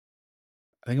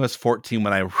I think I was 14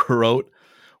 when I wrote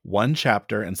one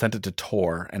chapter and sent it to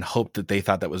Tor and hoped that they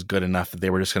thought that was good enough that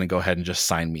they were just going to go ahead and just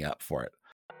sign me up for it.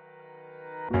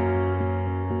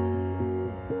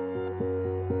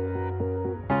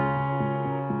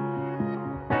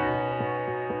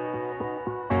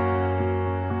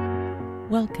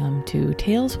 Welcome to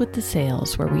Tales with the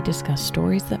Sales, where we discuss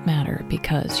stories that matter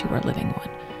because you are living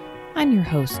one. I'm your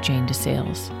host, Jane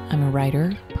DeSales. I'm a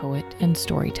writer, poet, and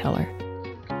storyteller.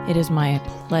 It is my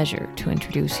pleasure to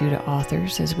introduce you to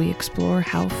authors as we explore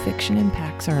how fiction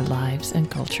impacts our lives and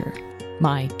culture.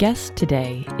 My guest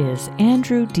today is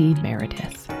Andrew D.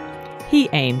 Meredith. He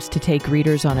aims to take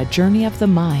readers on a journey of the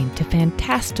mind to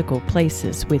fantastical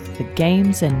places with the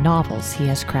games and novels he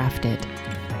has crafted.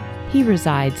 He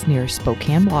resides near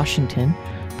Spokane, Washington,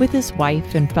 with his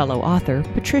wife and fellow author,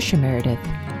 Patricia Meredith,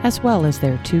 as well as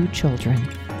their 2 children.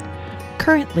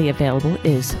 Currently available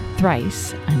is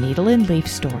Thrice, a Needle and Leaf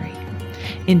story.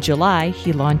 In July,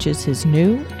 he launches his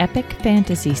new epic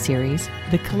fantasy series,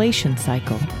 The Collation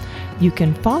Cycle. You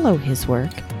can follow his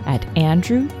work at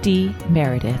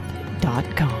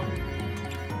andrewdmeredith.com.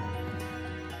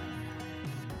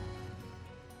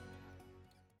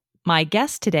 My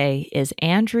guest today is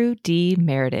Andrew D.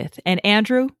 Meredith. And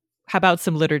Andrew, how about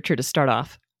some literature to start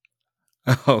off?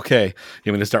 Okay.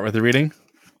 You want me to start with the reading?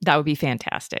 That would be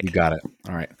fantastic. You got it.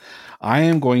 All right. I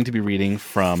am going to be reading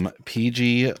from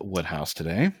P.G. Wodehouse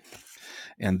today.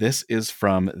 And this is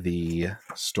from the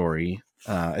story.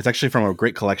 It's actually from a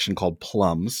great collection called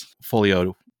Plums.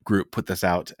 Folio Group put this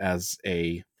out as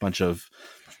a bunch of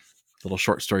little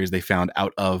short stories they found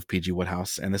out of P.G.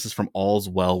 Wodehouse. And this is from All's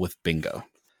Well with Bingo.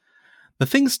 The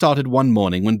thing started one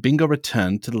morning when Bingo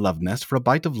returned to the Love Nest for a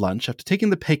bite of lunch after taking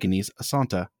the Pekingese a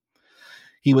saunter.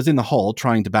 He was in the hall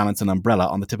trying to balance an umbrella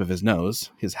on the tip of his nose,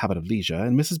 his habit of leisure,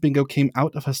 and Mrs. Bingo came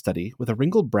out of her study with a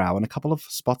wrinkled brow and a couple of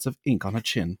spots of ink on her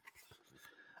chin.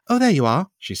 "Oh, there you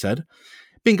are," she said.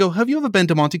 "Bingo, have you ever been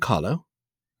to Monte Carlo?"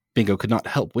 Bingo could not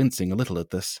help wincing a little at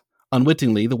this.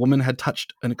 Unwittingly, the woman had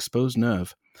touched an exposed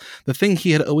nerve. The thing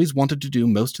he had always wanted to do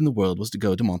most in the world was to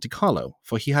go to Monte Carlo,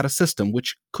 for he had a system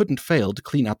which couldn't fail to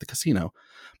clean out the casino.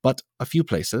 But a few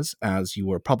places, as you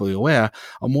were probably aware,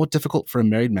 are more difficult for a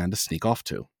married man to sneak off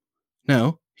to.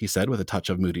 "No," he said with a touch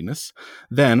of moodiness.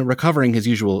 Then, recovering his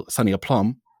usual sunny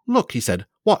aplomb, "Look," he said,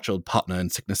 "watch, old partner in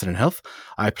sickness and in health.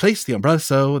 I place the umbrella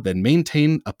so, then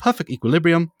maintain a perfect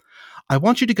equilibrium." "I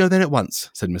want you to go there at once,"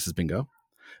 said Mrs. Bingo.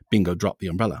 Bingo dropped the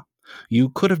umbrella. You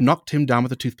could have knocked him down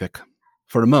with a toothpick.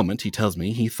 For a moment, he tells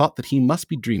me, he thought that he must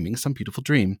be dreaming some beautiful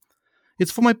dream.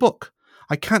 "It's for my book.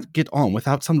 I can't get on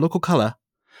without some local colour."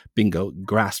 Bingo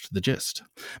grasped the gist.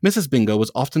 Mrs. Bingo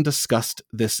was often discussed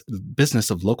this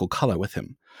business of local colour with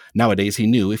him. Nowadays, he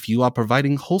knew if you are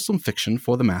providing wholesome fiction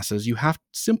for the masses, you have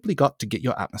simply got to get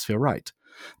your atmosphere right.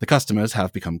 The customers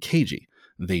have become cagey.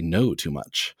 They know too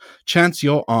much. Chance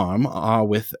your arm are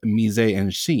with mise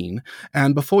en scene,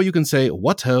 and before you can say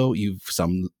 "what ho," you've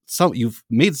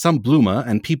made some bloomer,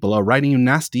 and people are writing you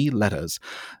nasty letters,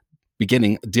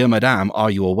 beginning "Dear Madame, are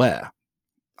you aware?"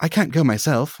 "I can't go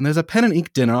myself, and there's a pen and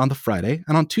ink dinner on the Friday,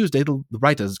 and on Tuesday the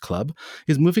Writers' Club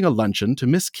is moving a luncheon to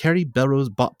Miss Carrie Belrose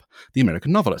Bopp, the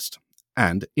American novelist.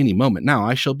 And any moment now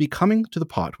I shall be coming to the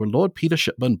part where Lord Peter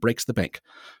Shipburn breaks the bank.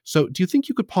 So do you think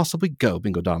you could possibly go,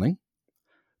 Bingo darling?"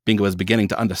 Bingo was beginning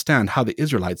to understand how the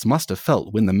Israelites must have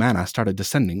felt when the manna started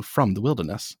descending from the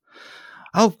wilderness.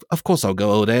 Of course I'll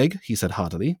go, old egg," he said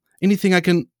heartily. "Anything I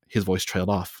can—" His voice trailed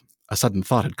off. A sudden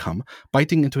thought had come,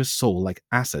 biting into his soul like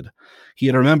acid. He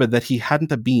had remembered that he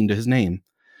hadn't a bean to his name.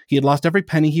 He had lost every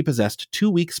penny he possessed 2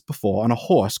 weeks before on a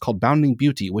horse called Bounding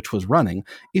Beauty, which was running,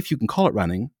 if you can call it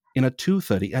running, in a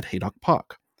 2:30 at Haydock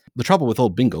Park. The trouble with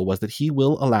old Bingo was that he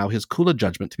will allow his cooler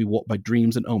judgment to be warped by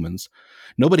dreams and omens.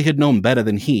 Nobody had known better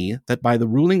than he that by the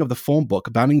ruling of the form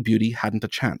book, Bounding Beauty hadn't a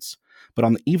chance. But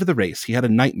on the eve of the race, he had a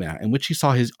nightmare in which he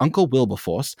saw his Uncle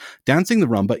Wilberforce dancing the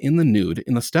rumba in the nude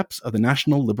in the steps of the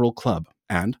National Liberal Club,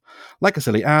 and, like a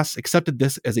silly ass, accepted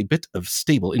this as a bit of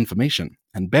stable information,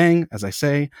 and bang, as I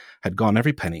say, had gone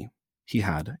every penny he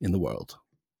had in the world.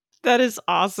 That is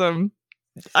awesome.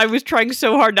 I was trying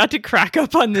so hard not to crack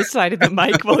up on this side of the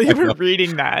mic while you were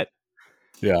reading that.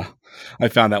 Yeah, I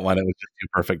found that one. It was just too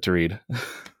perfect to read.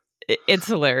 It's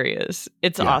hilarious.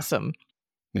 It's awesome.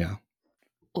 Yeah.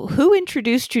 Who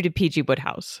introduced you to P.G.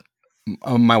 Wodehouse?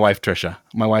 My wife, Trisha.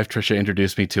 My wife, Trisha,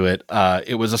 introduced me to it.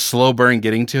 It was a slow burn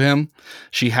getting to him.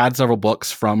 She had several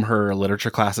books from her literature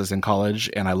classes in college,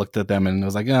 and I looked at them and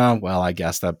was like, oh, well, I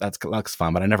guess that looks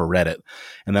fun, but I never read it.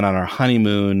 And then on our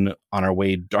honeymoon, on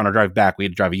our drive back, we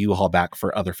had to drive a U-Haul back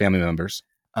for other family members.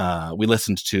 we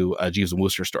listened to a Jeeves and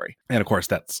Wooster story. And of course,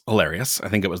 that's hilarious. I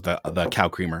think it was the cow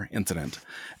creamer incident.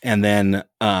 And then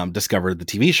discovered the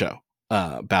TV show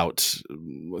about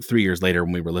 3 years later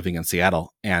when we were living in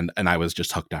Seattle. And I was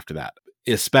just hooked after that,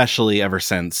 especially ever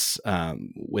since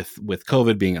with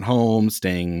COVID, being at home,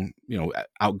 staying,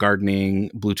 out gardening,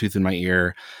 Bluetooth in my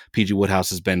ear. P.G. Wodehouse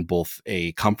has been both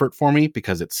a comfort for me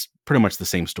because it's pretty much the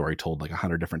same story told like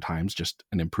 100 different times, just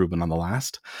an improvement on the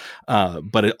last.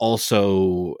 But it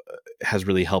also has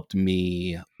really helped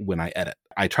me when I edit.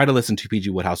 I try to listen to P.G.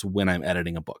 Wodehouse when I'm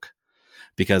editing a book,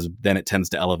 because then it tends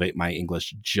to elevate my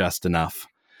English just enough.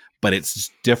 But it's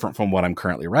different from what I'm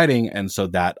currently writing. And so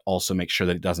that also makes sure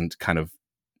that it doesn't kind of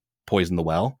poison the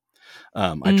well.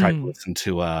 I tried to listen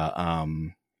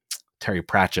to Terry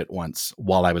Pratchett once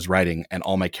while I was writing, and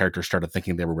all my characters started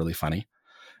thinking they were really funny,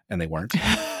 and they weren't. So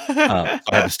I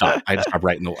had to stop. I had to stop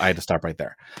I had to stop right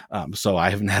there. So I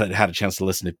haven't had a chance to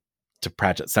listen to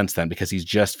Pratchett since then, because he's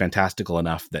just fantastical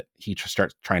enough that he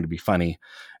starts trying to be funny,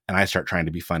 and I start trying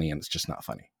to be funny, and it's just not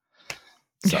funny.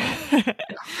 So. Yeah.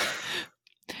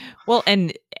 Well,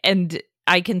 and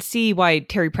I can see why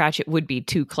Terry Pratchett would be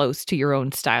too close to your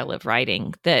own style of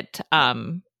writing. That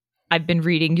I've been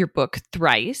reading your book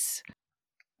Thrice,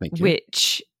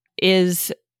 which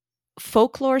is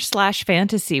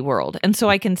folklore/fantasy world. And so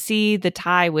I can see the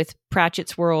tie with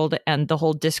Pratchett's world and the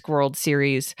whole Discworld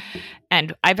series.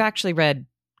 And I've actually read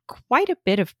quite a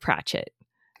bit of Pratchett.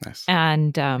 Nice.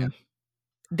 And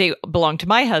they belong to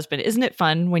my husband. Isn't it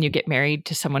fun when you get married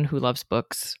to someone who loves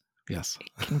books? Yes.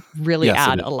 It can really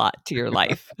add a lot to your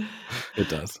life. It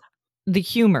does. The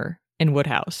humor in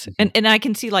Wodehouse. And I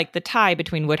can see like the tie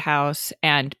between Wodehouse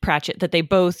and Pratchett, that they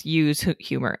both use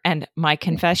humor. And my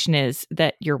confession is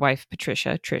that your wife,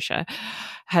 Trisha,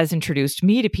 has introduced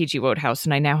me to P.G. Wodehouse,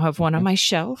 and I now have one on my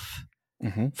shelf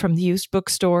from the used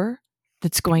bookstore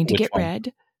that's going to get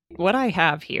read. What I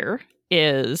have here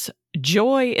is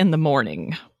Joy in the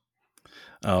Morning.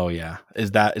 Oh, yeah.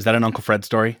 Is that an Uncle Fred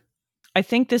story? I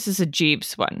think this is a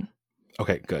Jeeves one.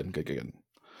 Okay, good.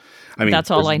 I mean, that's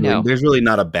all I know. There's really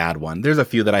not a bad one. There's a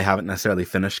few that I haven't necessarily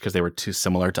finished because they were too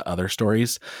similar to other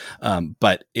stories.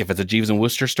 But if it's a Jeeves and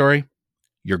Wooster story,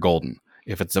 you're golden.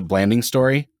 If it's a Blanding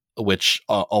story, which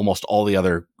almost all the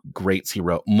other greats he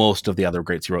wrote, most of the other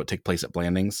greats he wrote take place at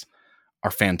Blandings,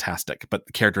 are fantastic. But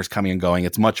the characters coming and going,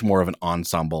 it's much more of an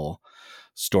ensemble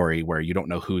story where you don't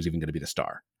know who's even going to be the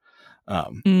star.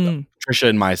 Trisha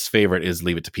and my favorite is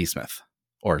Leave It to P. Smith,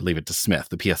 or Leave It to Smith,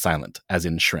 the P.S. silent, as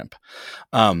in shrimp.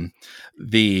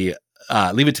 The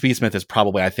Leave It to P. Smith is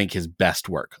probably, I think, his best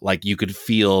work. Like, you could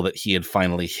feel that he had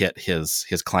finally hit his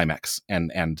climax,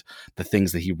 and the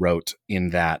things that he wrote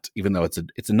in that, even though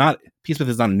P. Smith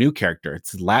is not a new character.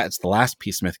 It's the last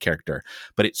P. Smith character,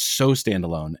 but it's so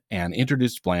standalone and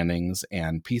introduced Blandings,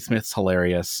 and P. Smith's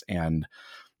hilarious, and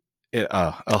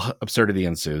absurdity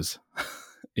ensues.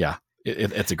 Yeah.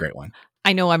 It's a great one.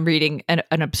 I know I'm reading an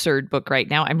absurd book right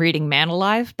now. I'm reading Man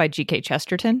Alive by G.K.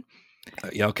 Chesterton.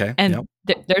 Yeah, okay. And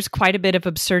there's quite a bit of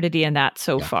absurdity in that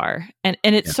so far. And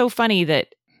it's so funny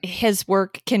that his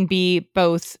work can be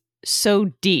both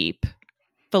so deep,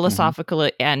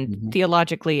 philosophically and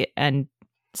theologically and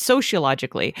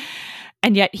sociologically,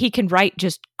 and yet he can write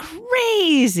just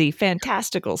crazy,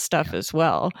 fantastical stuff as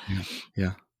well.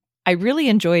 Yeah. I really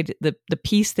enjoyed the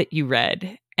piece that you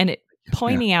read, and it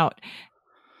pointing out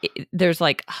there's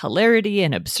like hilarity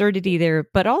and absurdity there,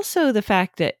 but also the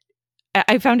fact that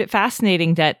I found it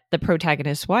fascinating that the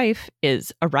protagonist's wife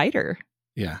is a writer.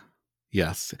 Yeah.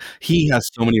 Yes. He has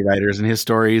so many writers in his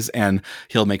stories, and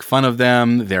he'll make fun of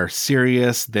them. They're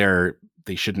serious. They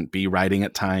shouldn't be writing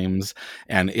at times.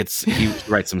 And he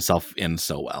writes himself in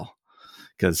so well,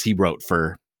 because he wrote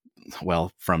from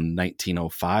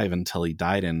 1905 until he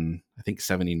died in, I think,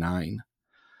 79.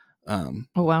 Oh,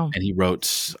 wow. And he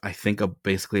wrote, I think,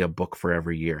 basically a book for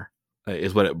every year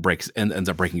is what it ends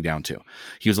up breaking down to.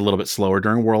 He was a little bit slower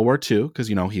during World War II because,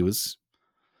 he was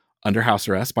under house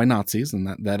arrest by Nazis, and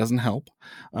that doesn't help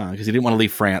because he didn't want to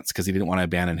leave France because he didn't want to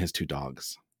abandon his 2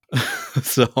 dogs.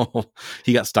 So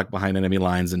he got stuck behind enemy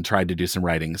lines and tried to do some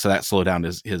writing. So that slowed down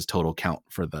his total count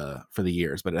for the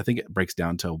years. But I think it breaks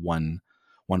down to one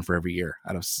for every year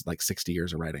out of like 60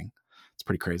 years of writing. It's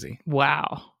pretty crazy.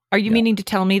 Wow. Are you meaning to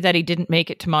tell me that he didn't make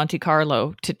it to Monte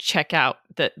Carlo to check out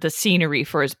the scenery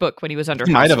for his book when he was under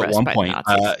house arrest? He might have at one point.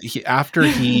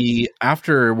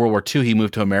 After World War II, he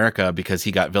moved to America because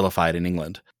he got vilified in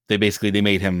England. They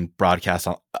made him broadcast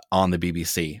on the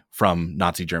BBC from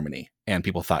Nazi Germany, and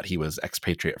people thought he was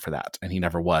expatriate for that, and he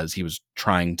never was. He was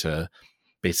trying to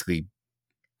basically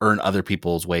earn other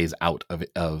people's ways out of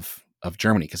of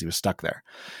Germany because he was stuck there.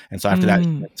 And so after that, he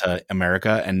went to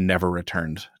America and never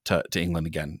returned to England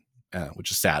again,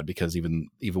 which is sad because even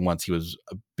once he was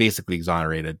basically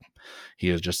exonerated,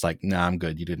 he was just like, "Nah, I'm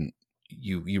good.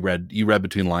 You read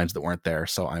between lines that weren't there,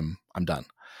 so I'm done."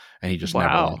 And he just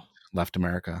never left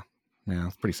America. Yeah,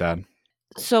 it's pretty sad.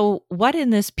 So what in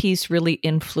this piece really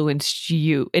influences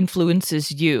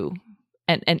you?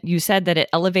 And you said that it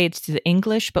elevates to the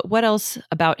English, but what else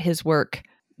about his work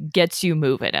gets you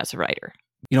moving as a writer?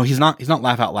 He's not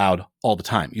laugh out loud all the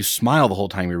time. You smile the whole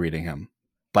time you're reading him,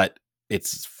 but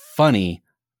it's funny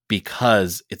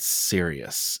because it's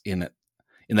serious in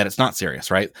that it's not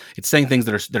serious, right? It's saying things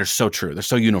that are so true. They're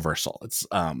so universal. It's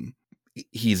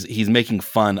he's making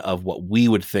fun of what we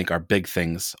would think are big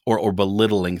things or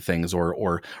belittling things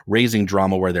or raising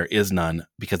drama where there is none,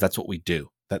 because that's what we do.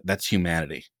 That's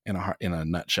humanity in a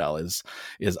nutshell, is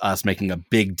us making a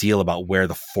big deal about where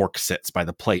the fork sits by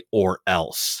the plate, or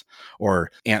else,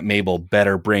 or Aunt Mabel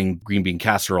better bring green bean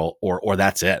casserole, or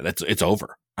that's it. It's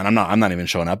over. And I'm not even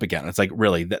showing up again. It's like,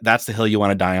 really, that's the hill you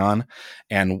want to die on.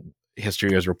 And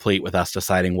history is replete with us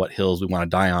deciding what hills we want to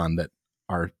die on that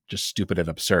are just stupid and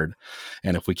absurd.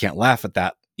 And if we can't laugh at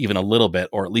that even a little bit,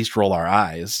 or at least roll our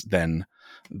eyes, then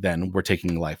we're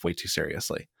taking life way too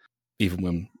seriously. Even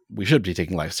when we should be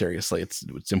taking life seriously,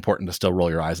 it's important to still roll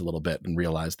your eyes a little bit and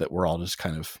realize that we're all just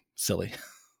kind of silly.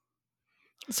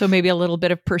 So maybe a little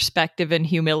bit of perspective and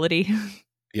humility.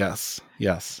 Yes.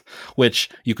 Which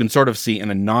you can sort of see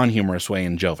in a non-humorous way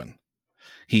in Joven.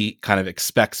 He kind of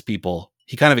expects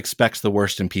the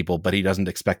worst in people, but he doesn't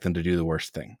expect them to do the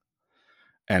worst thing.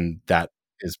 And that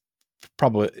is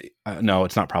probably, no,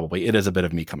 it's not probably, it is a bit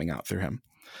of me coming out through him.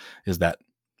 Is that,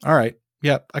 all right,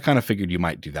 yeah, I kind of figured you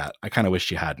might do that. I kind of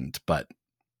wish you hadn't, but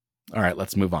all right,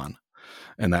 let's move on.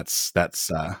 And that's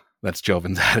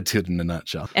Joven's attitude in a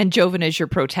nutshell. And Joven is your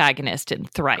protagonist in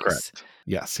Thrice. Correct.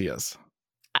 Yes, he is.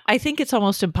 I think it's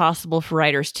almost impossible for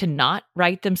writers to not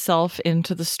write themselves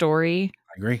into the story.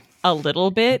 I agree. A little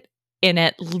bit in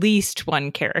at least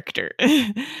one character.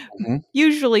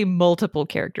 Usually multiple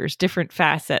characters, different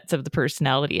facets of the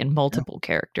personality and multiple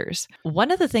characters.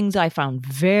 One of the things I found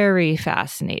very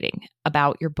fascinating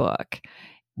about your book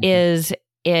is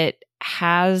it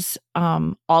has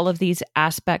all of these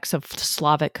aspects of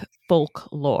Slavic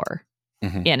folklore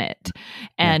in it.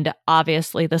 And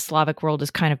obviously the Slavic world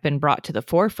has kind of been brought to the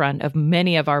forefront of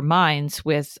many of our minds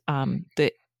with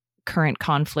the current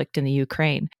conflict in the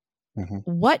Ukraine.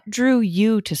 What drew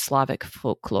you to Slavic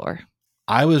folklore?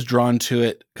 I was drawn to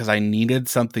it because I needed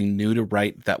something new to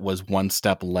write that was one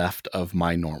step left of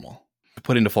my normal.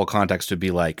 Put into full context would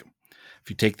be like, if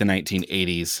you take the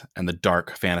 1980s and the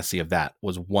dark fantasy of that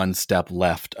was one step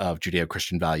left of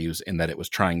Judeo-Christian values, in that it was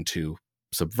trying to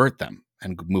subvert them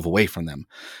and move away from them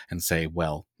and say,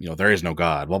 well, there is no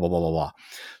God, blah, blah, blah, blah, blah.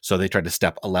 So they tried to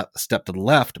step to the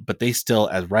left, but they still,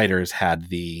 as writers, had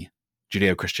the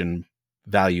Judeo-Christian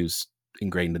values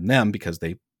ingrained in them because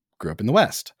they grew up in the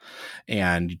West.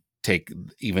 And take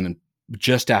even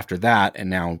just after that, and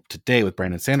now today with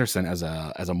Brandon Sanderson as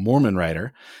a Mormon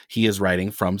writer, he is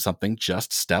writing from something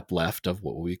just step left of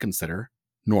what we consider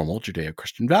normal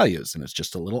Judeo-Christian values, and it's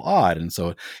just a little odd, and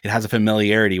so it has a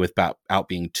familiarity without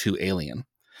being too alien.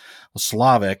 Well,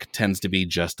 Slavic tends to be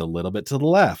just a little bit to the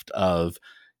left of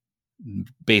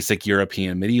basic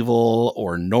European medieval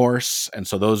or Norse, and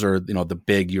so those are the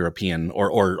big European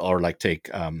or like take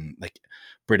like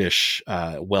British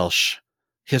Welsh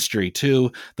history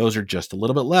too. Those are just a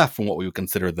little bit left from what we would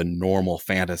consider the normal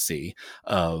fantasy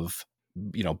of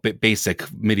basic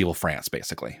medieval France,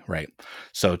 basically, right?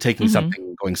 So taking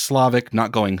something, going Slavic,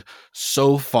 not going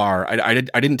so far. I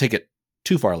didn't take it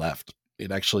too far left.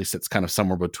 It actually sits kind of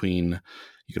somewhere between.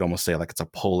 You could almost say like it's a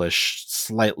Polish,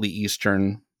 slightly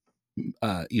Eastern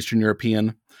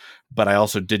European, but I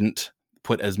also didn't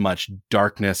put as much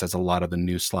darkness as a lot of the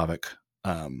new Slavic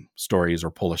stories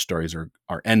or Polish stories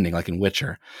are ending, like in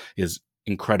Witcher, is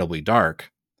incredibly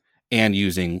dark, and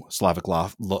using Slavic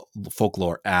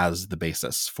folklore as the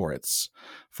basis for its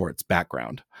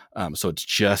background. So it's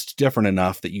just different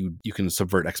enough that you can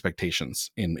subvert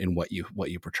expectations in what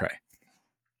you portray.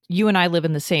 You and I live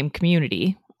in the same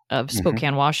community of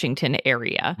Spokane, Washington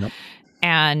area. Yep.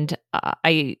 And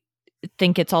I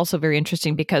think it's also very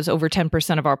interesting because over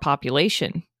 10% of our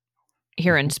population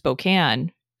here in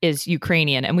Spokane is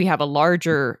Ukrainian, and we have a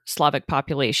larger Slavic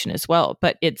population as well.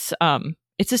 But it's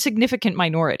a significant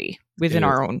minority within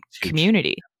our own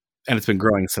community, and it's been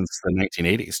growing since the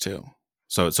 1980s too.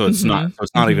 So it's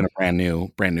not even a brand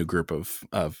new group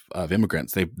of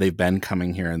immigrants. They've been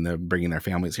coming here and they're bringing their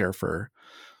families here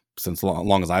since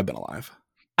long as I've been alive.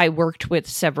 I worked with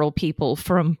several people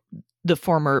from the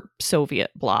former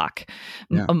Soviet bloc,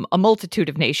 Yeah. a multitude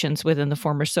of nations within the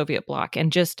former Soviet bloc,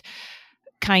 and just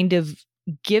kind of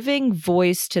giving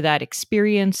voice to that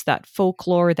experience, that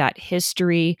folklore, that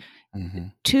history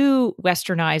to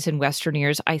Western eyes and Western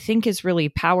ears, I think is really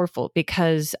powerful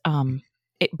because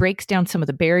it breaks down some of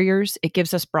the barriers. It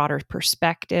gives us broader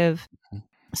perspective.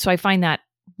 So I find that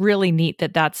really neat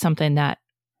that that's something that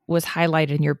was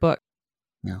highlighted in your book.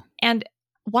 Yeah. And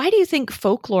why do you think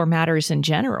folklore matters in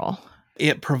general?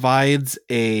 It provides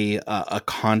a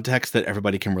context that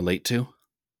everybody can relate to,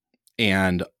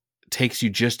 and takes you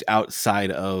just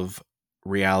outside of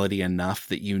reality enough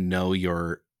that you know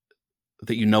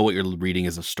what you're reading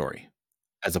is a story,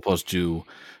 as opposed to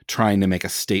trying to make a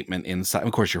statement inside.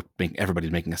 Of course,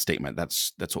 everybody's making a statement.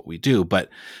 That's what we do. But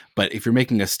if you're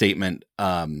making a statement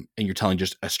and you're telling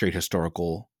just a straight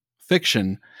historical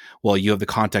fiction, well, you have the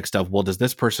context of, well, does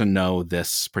this person know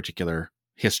this particular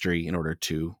history in order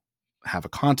to have a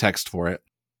context for it?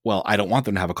 Well, I don't want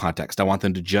them to have a context. I want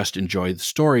them to just enjoy the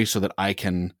story so that I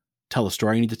can tell the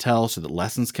story I need to tell, so that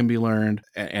lessons can be learned.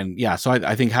 And yeah, so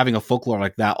I think having a folklore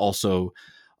like that also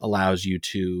allows you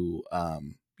to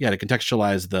to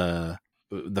contextualize the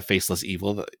faceless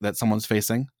evil that someone's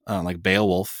facing. Like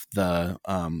Beowulf, the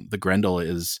Grendel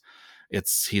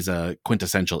he's a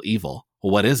quintessential evil.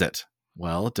 Well, what is it?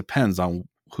 Well, it depends on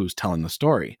who's telling the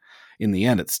story. In the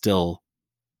end, it's still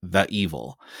the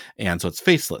evil. And so it's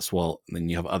faceless. Well, then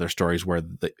you have other stories where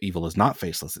the evil is not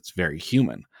faceless. It's very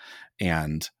human.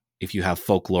 And if you have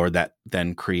folklore that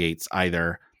then creates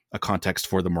either a context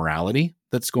for the morality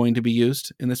that's going to be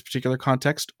used in this particular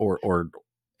context,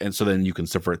 and so then you can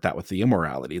subvert that with the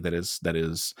immorality that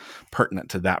is pertinent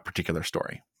to that particular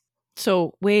story.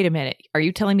 So wait a minute. Are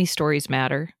you telling me stories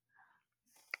matter?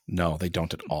 No, they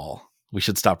don't at all. We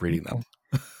should stop reading them.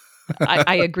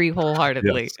 I agree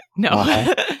wholeheartedly. Yes.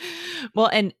 No. Well,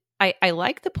 and I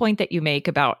like the point that you make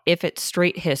about if it's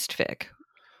straight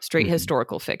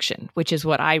historical fiction, which is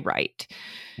what I write,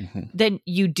 then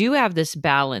you do have this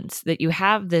balance, that you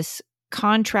have this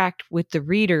contract with the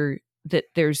reader that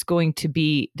it's going to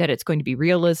be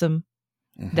realism,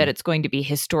 that it's going to be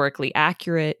historically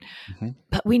accurate.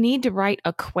 But we need to write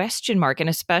a question mark, and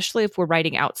especially if we're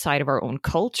writing outside of our own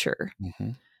culture,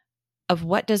 of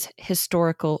what does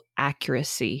historical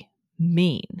accuracy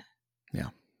mean?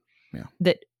 Yeah.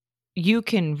 That you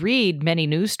can read many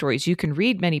news stories, you can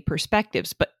read many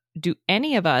perspectives, but do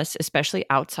any of us, especially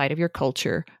outside of your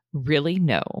culture, really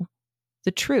know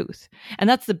the truth? And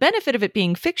that's the benefit of it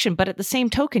being fiction. But at the same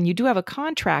token, you do have a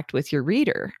contract with your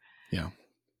reader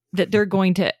that they're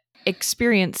going to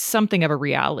experience something of a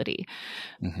reality.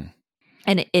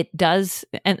 And it does.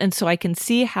 And so I can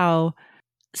see how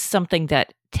something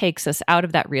that takes us out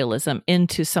of that realism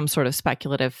into some sort of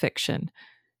speculative fiction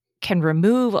can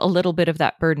remove a little bit of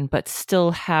that burden, but still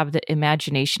have the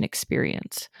imagination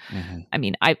experience. I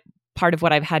mean, part of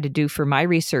what I've had to do for my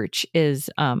research is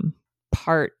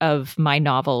part of my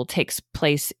novel takes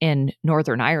place in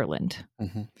Northern Ireland.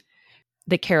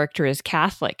 The character is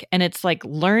Catholic, and it's like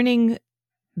learning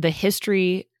the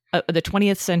history, the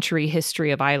 20th century history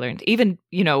of Ireland, even,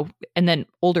 and then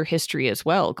older history as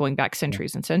well, going back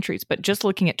centuries and centuries. But just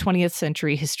looking at 20th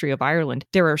century history of Ireland,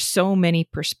 there are so many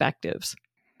perspectives.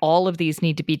 All of these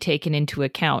need to be taken into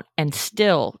account. And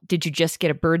still, did you just get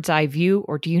a bird's eye view,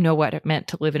 or do you know what it meant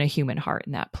to live in a human heart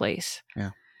in that place?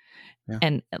 Yeah.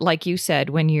 And like you said,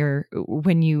 when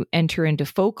you enter into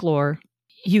folklore,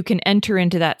 you can enter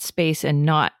into that space and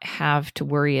not have to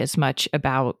worry as much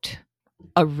about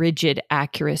a rigid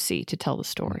accuracy to tell the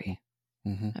story.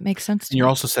 That makes sense to me. You're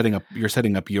also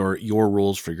setting up your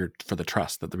rules for the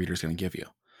trust that the reader's going to give you.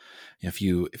 If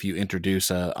you introduce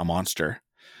a monster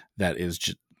that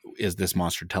is this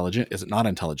monster intelligent? Is it not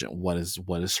intelligent? What is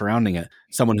surrounding it?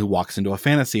 Someone who walks into a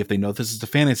fantasy, if they know this is a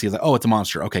fantasy, is like, oh, it's a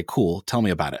monster. Okay, cool. Tell me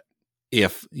about it.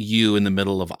 If you in the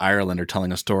middle of Ireland are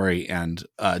telling a story, and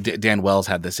Dan Wells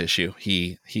had this issue,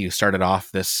 he started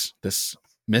off this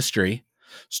mystery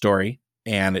story,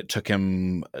 and it took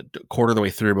him a quarter of the way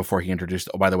through before he introduced,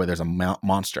 oh, by the way, there's a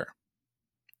monster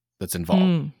that's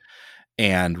involved.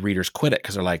 And readers quit it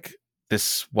because they're like,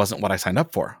 this wasn't what I signed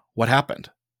up for. What happened?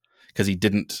 Because he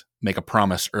didn't make a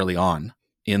promise early on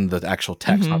in the actual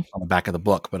text, not on the back of the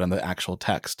book, but on the actual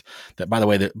text, that by the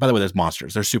way, there's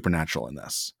monsters. There's supernatural in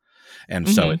this. And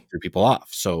so it threw people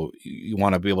off. So you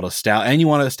want to be able to and you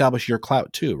want to establish your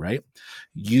clout too, right?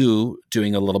 You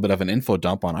doing a little bit of an info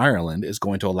dump on Ireland is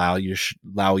going to allow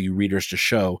you readers to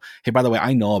show, hey, by the way,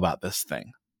 I know about this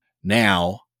thing.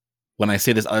 Now, when I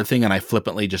say this other thing and I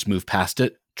flippantly just move past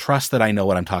it, trust that I know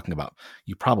what I'm talking about.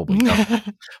 You probably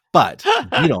don't, but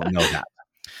you don't know that.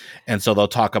 And so they'll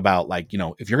talk about like,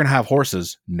 if you're going to have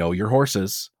horses, know your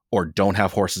horses, or don't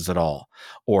have horses at all,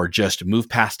 or just move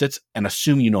past it and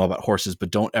assume you know about horses, but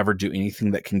don't ever do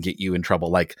anything that can get you in trouble.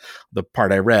 Like the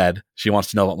part I read, she wants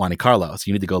to know about Monte Carlo. So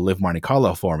you need to go live Monte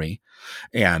Carlo for me.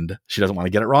 And she doesn't want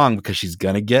to get it wrong because she's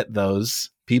going to get those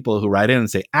people who write in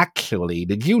and say, actually,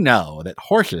 did you know that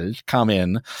horses come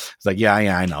in? It's like, yeah,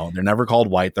 I know. They're never called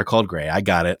white. They're called gray. I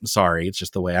got it. I'm sorry. It's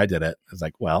just the way I did it. It's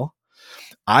like, well,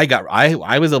 I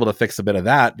was able to fix a bit of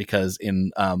that because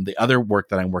in the other work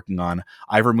that I'm working on,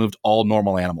 I've removed all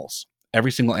normal animals.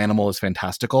 Every single animal is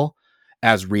fantastical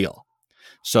as real.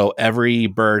 So every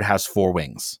bird has 4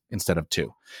 wings instead of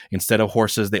 2. Instead of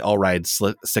horses, they all ride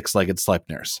 6-legged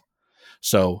Sleipnirs.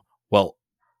 So, well,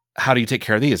 how do you take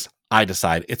care of these? I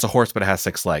decide it's a horse, but it has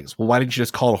 6 legs. Well, why didn't you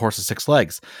just call it a horse with 6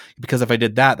 legs? Because if I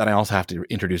did that, then I also have to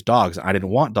introduce dogs. I didn't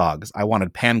want dogs. I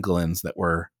wanted pangolins that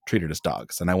were treated as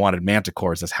dogs. And I wanted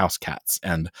manticores as house cats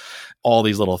and all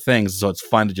these little things. So it's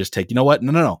fun to just take, you know what?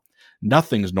 No.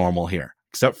 Nothing's normal here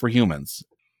except for humans.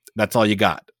 That's all you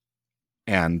got.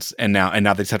 And now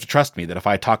they just have to trust me that if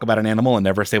I talk about an animal and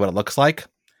never say what it looks like,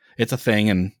 it's a thing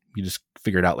and you just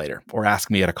figure it out later or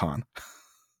ask me at a con.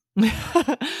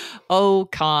 Oh,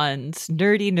 cons.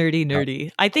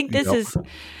 Nerdy. I think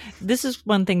this is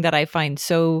one thing that I find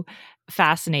so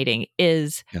fascinating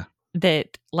is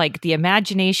that like the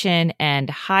imagination and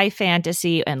high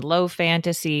fantasy and low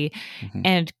fantasy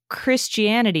and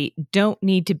Christianity don't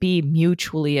need to be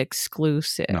mutually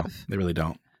exclusive. No, they really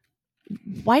don't.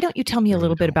 Why don't you tell me a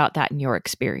little bit about that in your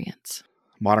experience?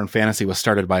 Modern fantasy was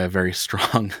started by a very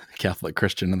strong Catholic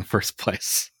Christian in the first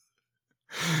place.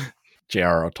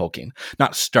 J.R.R. Tolkien.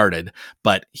 Not started,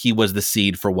 but he was the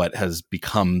seed for what has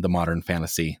become the modern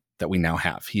fantasy that we now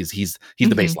have. He's the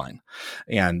baseline.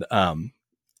 And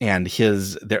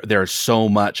there's so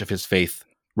much of his faith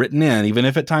written in, even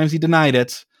if at times he denied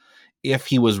it. If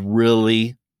he was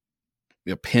really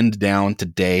pinned down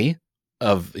today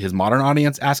of his modern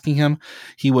audience asking him,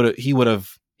 he would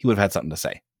have had something to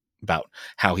say about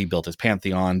how he built his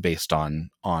pantheon based on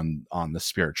the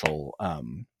spiritual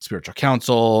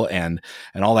council and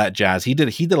all that jazz. He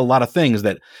did a lot of things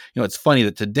that, it's funny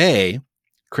that today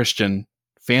Christian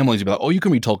families would be like, oh, you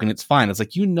can read Tolkien, it's fine. It's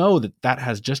like, that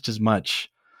has just as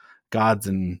much gods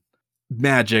and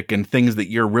magic and things that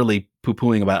you're really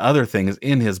poo-pooing about other things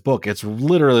in his book. It's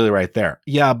literally right there.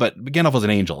 Yeah, but Gandalf was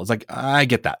an angel. It's like, I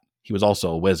get that. He was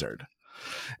also a wizard.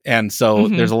 And so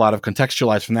there's a lot of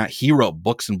contextualized from that. He wrote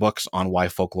books and books on why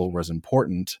folklore was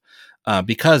important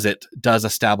because it does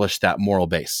establish that moral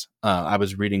base. I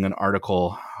was reading an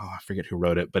article, I forget who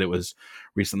wrote it, but it was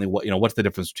recently, what's the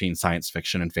difference between science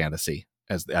fiction and fantasy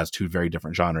as 2 very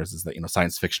different genres is that,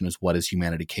 science fiction is what is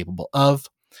humanity capable of.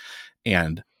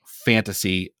 And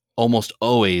fantasy almost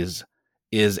always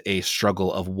is a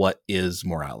struggle of what is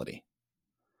morality.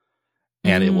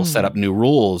 And it will set up new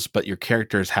rules, but your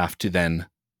characters have to then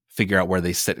figure out where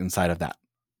they sit inside of that.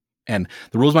 And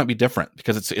the rules might be different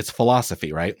because it's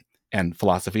philosophy, right? And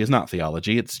philosophy is not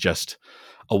theology. It's just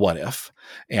a what if.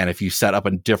 And if you set up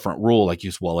a different rule, like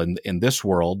in this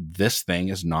world, this thing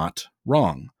is not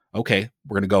wrong. Okay,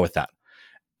 we're going to go with that.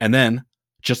 And then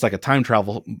just like a time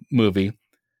travel movie,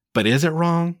 but is it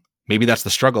wrong? Maybe that's the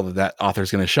struggle that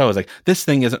author's going to show is like, this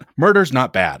thing isn't, murder's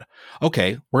not bad.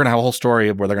 Okay, we're going to have a whole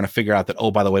story where they're going to figure out that,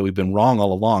 oh, by the way, we've been wrong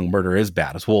all along. Murder is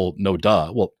bad. It's, well, no,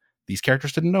 duh. Well, these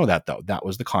characters didn't know that, though. That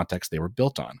was the context they were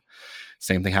built on.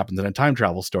 Same thing happens in a time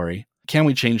travel story. Can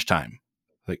we change time?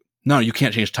 Like, no, you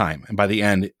can't change time. And by the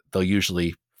end, they'll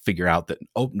usually figure out that,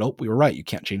 oh, nope, we were right. You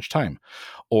can't change time.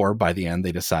 Or by the end,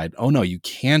 they decide, oh, no, you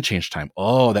can change time.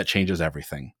 Oh, that changes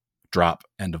everything. Drop,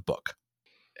 end of book.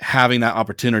 Having that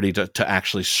opportunity to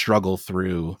actually struggle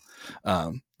through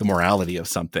the morality of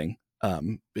something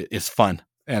is fun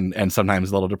and sometimes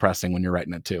a little depressing when you're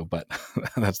writing it too, but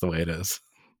that's the way it is.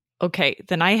 Okay,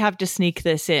 then I have to sneak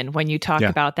this in when you talk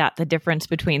about that, the difference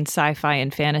between sci-fi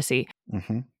and fantasy.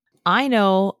 I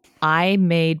know I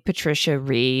made Patricia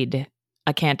read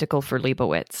A Canticle for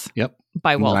Leibowitz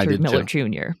by Walter Miller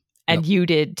Jr., and you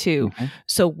did too.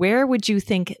 So where would you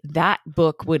think that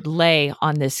book would lay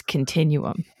on this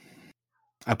continuum?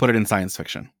 I put it in science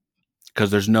fiction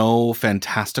because there's no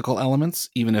fantastical elements,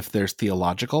 even if there's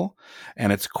theological,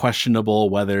 and it's questionable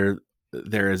whether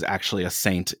there is actually a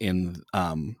saint in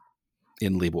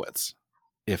Leibowitz.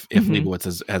 If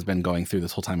Leibowitz has been going through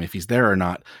this whole time, if he's there or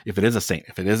not, if it is a saint,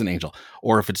 if it is an angel,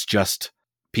 or if it's just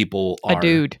people are a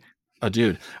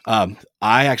dude.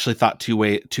 I actually thought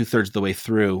 2/3 of the way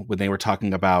through when they were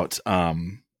talking about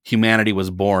humanity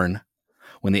was born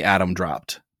when the atom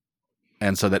dropped,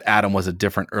 and so that Adam was a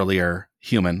different earlier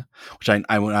human, which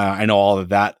I know all of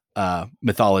that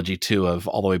mythology too, of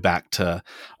all the way back to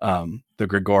the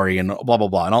Gregorian, blah blah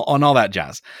blah, and all that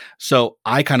jazz. So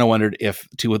I kind of wondered if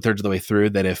 2/3 of the way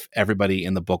through that if everybody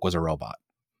in the book was a robot.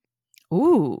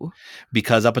 Ooh.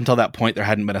 Because up until that point there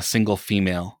hadn't been a single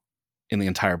female in the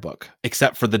entire book,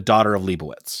 except for the daughter of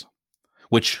Leibowitz,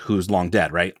 who's long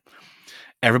dead, right?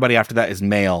 Everybody after that is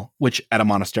male, which at a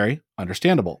monastery,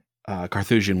 understandable.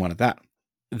 Carthusian wanted that.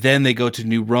 Then they go to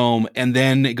New Rome, and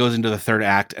then it goes into the third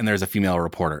act, and there's a female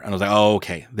reporter. And I was like, oh,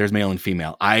 okay, there's male and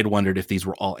female. I had wondered if these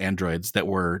were all androids that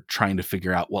were trying to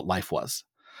figure out what life was.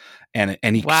 And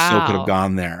he so could have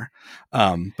gone there.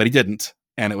 But he didn't.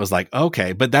 And it was like,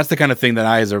 okay. But that's the kind of thing that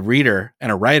I, as a reader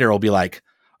and a writer, will be like,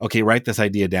 okay, write this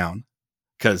idea down.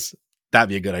 Because that'd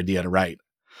be a good idea to write,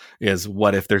 is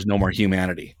what if there's no more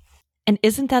humanity? And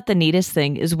isn't that the neatest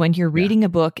thing, is when you're reading a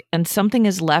book and something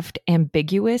is left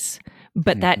ambiguous,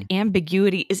 but that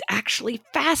ambiguity is actually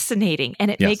fascinating and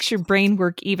it makes your brain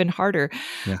work even harder.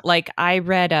 Yeah. Like I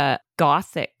read a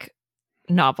Gothic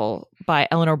novel by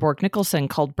Eleanor Borg Nicholson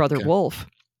called Brother Wolf.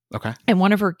 Okay. And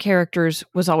one of her characters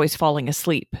was always falling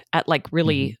asleep at like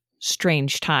really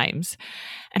strange times.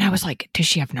 And I was like, does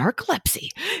she have narcolepsy?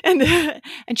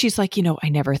 And she's like, I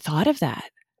never thought of that.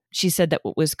 She said that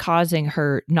what was causing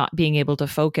her not being able to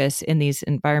focus in these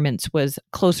environments was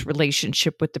close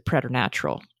relationship with the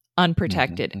preternatural,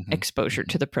 unprotected exposure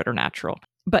to the preternatural.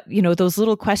 But, those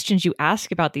little questions you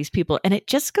ask about these people, and it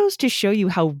just goes to show you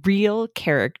how real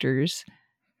characters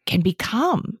can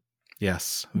become.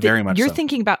 Yes, very much You're so.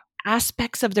 thinking about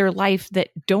aspects of their life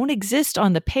that don't exist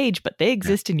on the page, but they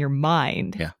exist in your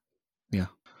mind. Yeah. Yeah.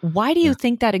 Why do you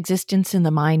think that existence in the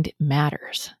mind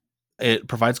matters? It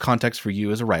provides context for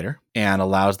you as a writer and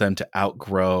allows them to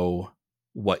outgrow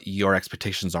what your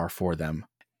expectations are for them.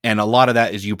 And a lot of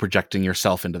that is you projecting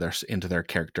yourself into their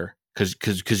character, because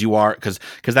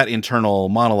that internal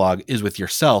monologue is with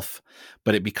yourself,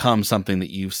 but it becomes something that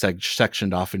you've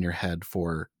sectioned off in your head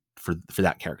for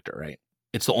that character, right?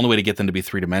 It's the only way to get them to be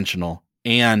three-dimensional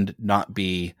and not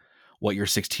be what your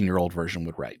 16-year-old version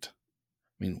would write.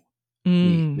 I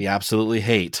mean, we absolutely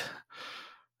hate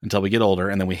until we get older,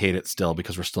 and then we hate it still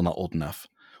because we're still not old enough.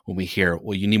 When we hear,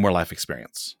 well, you need more life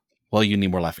experience. Well, you need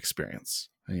more life experience.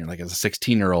 And you're like, as a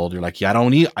 16-year-old, you're like, yeah,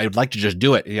 I'd like to just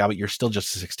do it. Yeah, but you're still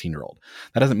just a 16-year-old.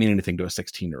 That doesn't mean anything to a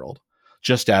 16-year-old.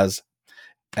 Just as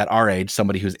at our age,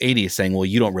 somebody who's 80 is saying, well,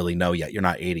 you don't really know yet. You're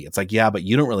not 80. It's like, yeah, but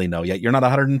you don't really know yet. You're not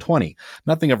 120.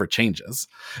 Nothing ever changes.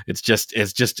 It's just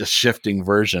a shifting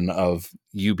version of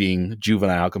you being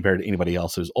juvenile compared to anybody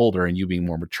else who's older, and you being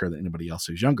more mature than anybody else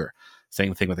who's younger.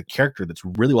 Same thing with a character that's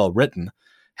really well written,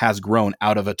 has grown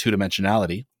out of a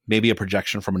two-dimensionality, maybe a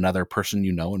projection from another person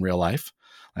in real life.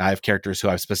 I have characters who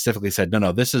I've specifically said,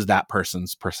 no, this is that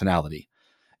person's personality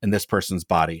and this person's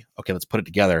body. Okay, let's put it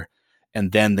together.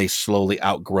 And then they slowly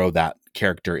outgrow that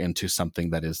character into something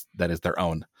that is their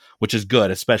own, which is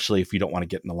good, especially if you don't want to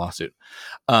get in a lawsuit.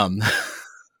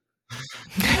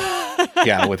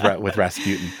 Yeah, with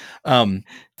Rasputin.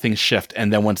 Things shift,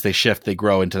 and then once they shift, they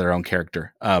grow into their own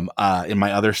character. In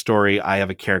my other story, I have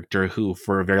a character who,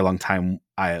 for a very long time,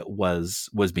 I was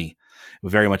me,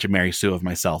 very much a Mary Sue of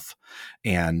myself,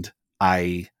 and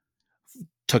I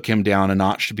took him down a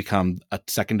notch to become a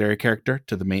secondary character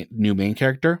to the new main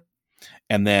character.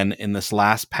 And then in this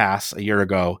last pass a year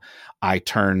ago, I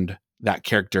turned that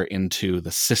character into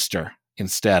the sister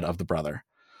instead of the brother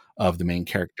of the main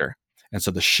character. And so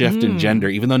the shift in gender,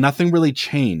 even though nothing really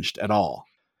changed at all,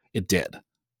 it did.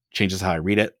 Changes how I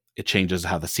read it. It changes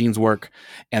how the scenes work.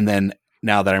 And then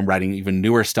now that I'm writing even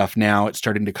newer stuff now, it's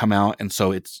starting to come out. And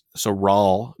so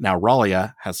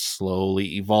Ralia has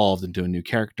slowly evolved into a new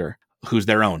character who's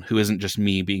their own, who isn't just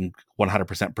me being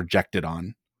 100% projected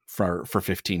on for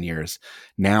 15 years.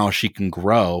 Now she can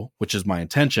grow, which is my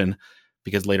intention,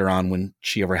 because later on when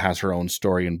she ever has her own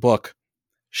story and book,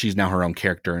 she's now her own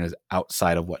character and is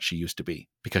outside of what she used to be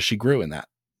because she grew in that,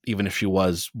 even if she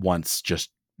was once just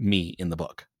me in the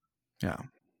book. Yeah.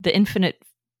 The infinite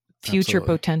future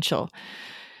potential.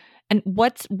 And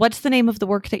what's the name of the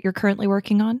work that you're currently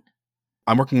working on?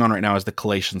 I'm working on right now is The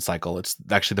Collation Cycle. It's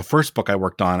actually the first book I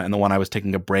worked on and the one I was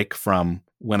taking a break from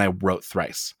when I wrote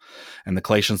Thrice. And The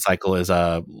Collation Cycle is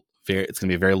it's going to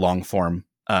be a very long form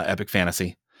epic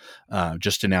fantasy.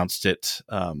 Just announced it.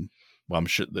 Well, I'm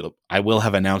sure I will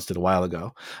have announced it a while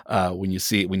ago when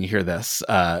you hear this.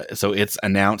 So it's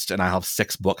announced, and I'll have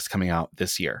 6 books coming out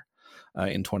this year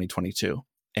in 2022.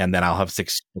 And then I'll have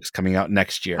 6 books coming out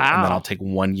next year. Wow. And then I'll take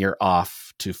 1 year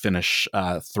off to finish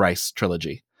Thrice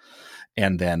trilogy.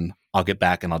 And then I'll get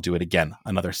back and I'll do it again,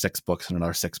 another 6 books and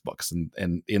another 6 books.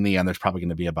 And in the end, there's probably going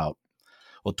to be about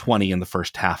 20 in the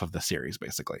first half of the series,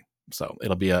 basically. So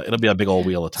it'll be a big old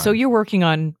wheel of time. So you're working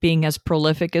on being as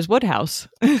prolific as Woodhouse.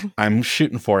 I'm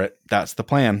shooting for it. That's the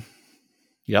plan.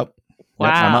 Yep.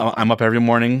 Wow. Yep. I'm up every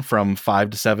morning from 5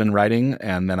 to 7 writing,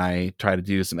 and then I try to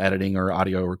do some editing or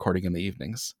audio recording in the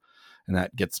evenings, and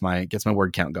that gets my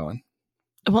word count going.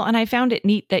 Well, and I found it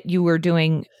neat that you were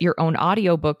doing your own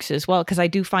audiobooks as well, because I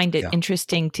do find it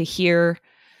interesting to hear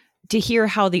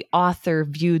how the author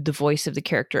viewed the voice of the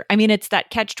character. I mean, it's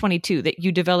that catch-22 that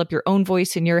you develop your own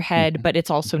voice in your head, but it's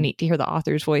also neat to hear the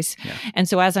author's voice. Yeah. And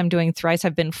so as I'm doing Thrice,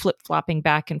 I've been flip-flopping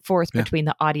back and forth between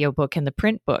the audiobook and the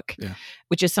print book,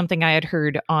 which is something I had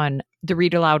heard on the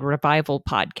Read Aloud Revival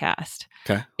podcast.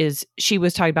 Okay. Is she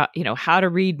was talking about, how to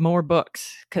read more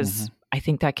books, because I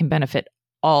think that can benefit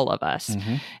all of us.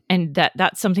 And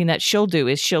that's something that she'll do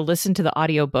is she'll listen to the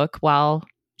audiobook while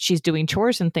she's doing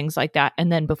chores and things like that.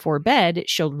 And then before bed,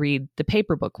 she'll read the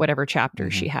paper book, whatever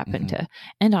chapter she happened to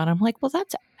end on. I'm like, well,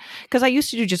 that's because I used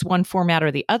to do just one format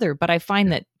or the other, but I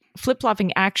find that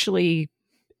flip-flopping actually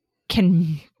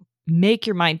can make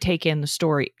your mind take in the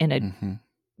story in a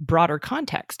broader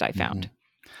context, I found.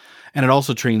 And it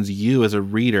also trains you as a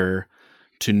reader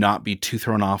to not be too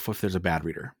thrown off if there's a bad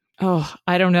reader. Oh,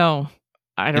 I don't know.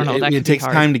 It takes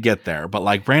time to get there, but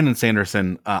like Brandon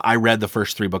Sanderson, I read the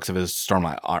first 3 books of his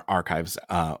Stormlight Archives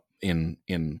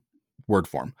in word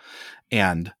form,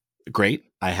 and great.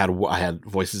 I had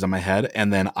voices in my head,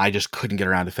 and then I just couldn't get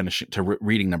around to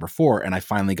reading number 4, and I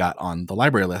finally got on the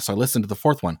library list. So I listened to the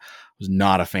 4th one. I was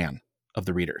not a fan of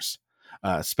the readers,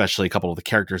 especially a couple of the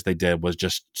characters they did was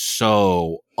just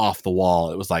so off the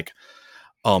wall. It was like,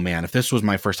 oh man, if this was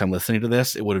my first time listening to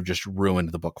this, it would have just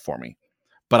ruined the book for me.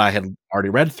 But I had already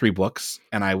read 3 books,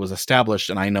 and I was established,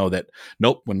 and I know that,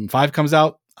 nope, when 5 comes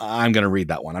out, I'm going to read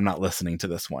that one. I'm not listening to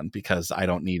this one because I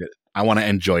don't need it. I want to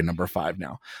enjoy number 5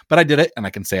 now. But I did it, and I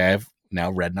can say I have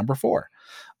now read number 4.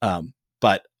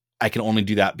 But I can only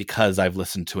do that because I've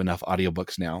listened to enough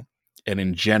audiobooks now. And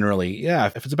in generally,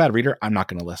 if it's a bad reader, I'm not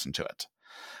going to listen to it.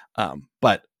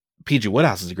 But P.G.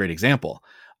 Woodhouse is a great example.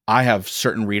 I have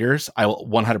certain readers I will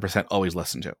 100% always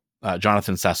listen to.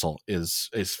 Jonathan Cecil is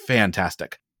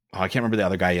fantastic. I can't remember the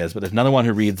other guy is, but there's another one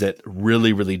who reads it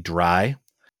really, really dry.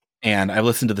 And I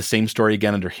listened to the same story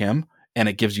again under him, and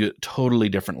it gives you a totally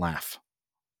different laugh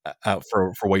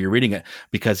for what you're reading it,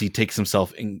 because he takes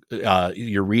himself in.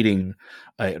 You're reading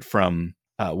from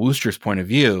Wooster's point of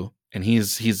view, and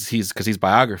he's because he's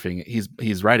biographing,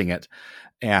 he's writing it,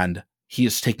 and he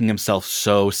is taking himself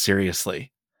so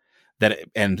seriously that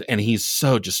and he's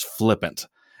so just flippant.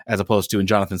 As opposed to in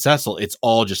Jonathan Cecil, it's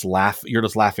all just you're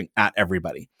just laughing at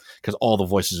everybody because all the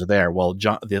voices are there. Well,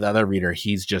 the other reader,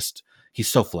 he's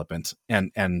so flippant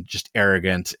and just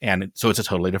arrogant. And so it's a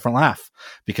totally different laugh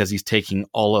because he's taking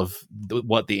all of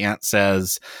what the aunt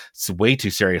says way too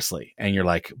seriously. And you're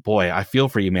like, boy, I feel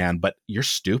for you, man, but you're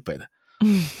stupid.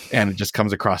 And it just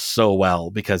comes across so well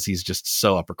because he's just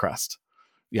so upper crust.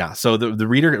 Yeah. So the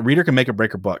reader can make or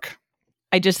break a book.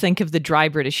 I just think of the dry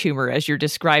British humor as you're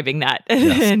describing that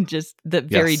and just the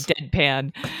very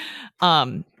deadpan.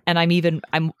 And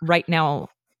I'm right now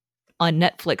on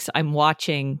Netflix, I'm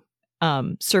watching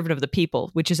Servant of the People,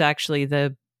 which is actually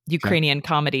the Ukrainian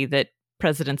comedy that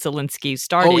President Zelensky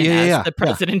starred in as the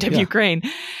president of Ukraine.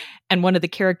 And one of the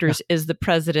characters is the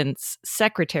president's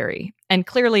secretary. And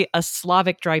clearly a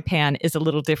Slavic dry pan is a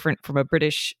little different from a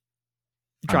British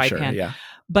dry pan. Yeah.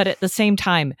 But at the same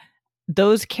time,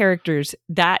 those characters,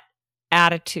 that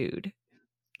attitude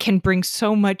can bring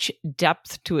so much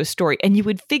depth to a story. And you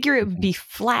would figure it would be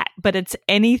flat, but it's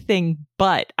anything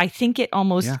but. I think it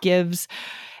almost gives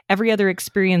every other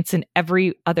experience and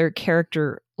every other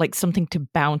character like something to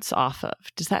bounce off of.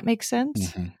 Does that make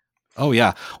sense? Mm-hmm. Oh,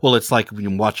 yeah. Well, it's like when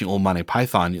you're watching Old Monty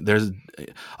Python, there's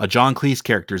a John Cleese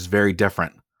character is very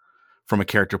different from a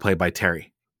character played by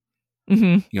Terry.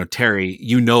 Mm-hmm. Terry,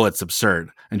 it's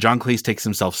absurd. And John Cleese takes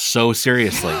himself so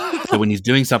seriously that when he's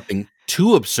doing something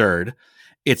too absurd,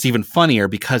 it's even funnier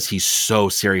because he's so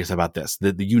serious about this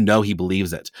that he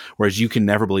believes it. Whereas you can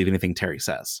never believe anything Terry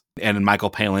says. And Michael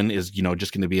Palin is,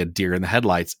 just going to be a deer in the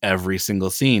headlights every single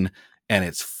scene. And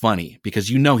it's funny because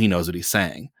he knows what he's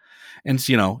saying. And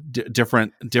it's,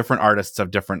 different artists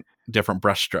have different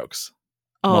brushstrokes.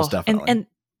 Oh, most definitely.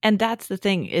 And that's the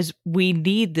thing is we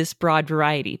need this broad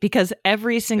variety because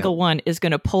every single one is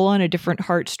going to pull on a different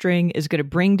heartstring, is going to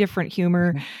bring different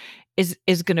humor,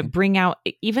 is going to bring out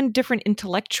even different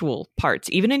intellectual parts,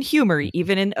 even in humor,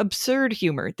 even in absurd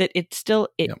humor, that it's still,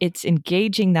 it's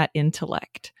engaging that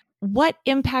intellect. What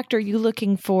impact are you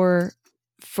looking for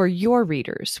your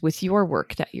readers with your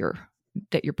work that you're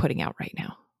putting out right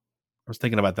now? I was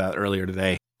thinking about that earlier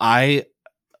today. I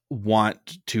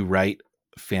want to write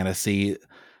fantasy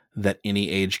that any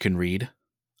age can read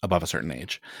above a certain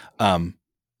age,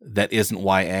 that isn't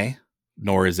YA,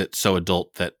 nor is it so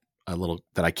adult that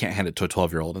I can't hand it to a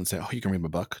 12-year-old and say, oh, you can read my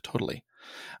book. Totally.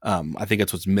 I think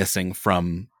it's what's missing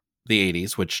from the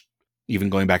 80s, which even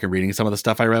going back and reading some of the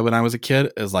stuff I read when I was a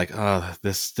kid is like, oh,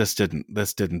 this is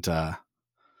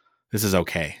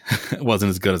okay. It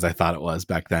wasn't as good as I thought it was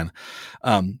back then.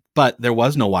 But there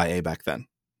was no YA back then.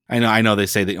 I know they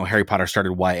say that, Harry Potter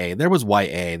started YA. There was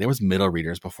YA, there was middle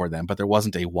readers before then, but there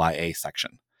wasn't a YA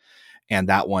section. And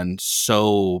that one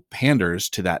so panders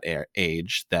to that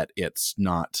age that it's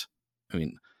not,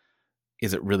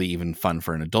 is it really even fun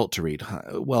for an adult to read?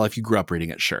 Well, if you grew up reading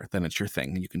it, sure, then it's your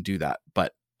thing. You can do that.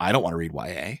 But I don't want to read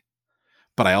YA.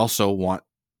 But I also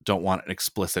don't want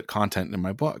explicit content in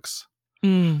my books.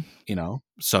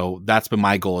 So that's been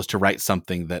my goal, is to write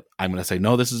something that I'm going to say,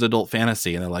 no, this is adult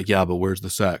fantasy. And they're like, yeah, but where's the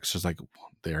sex? It's like,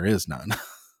 there is none.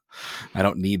 I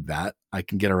don't need that. I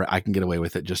can get away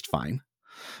with it just fine.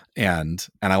 And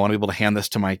I want to be able to hand this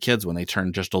to my kids when they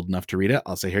turn just old enough to read it.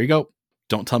 I'll say, here you go.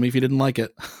 Don't tell me if you didn't like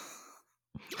it.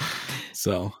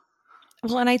 So.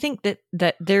 Well, and I think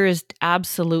that there is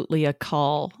absolutely a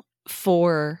call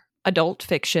for adult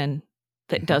fiction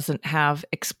that doesn't have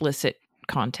explicit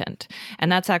content.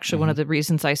 And that's actually one of the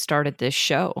reasons I started this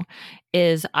show,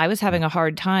 is I was having a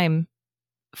hard time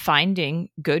finding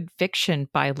good fiction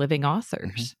by living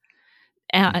authors.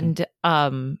 And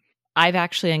I've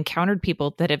actually encountered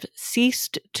people that have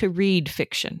ceased to read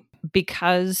fiction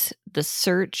because the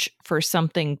search for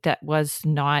something that was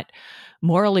not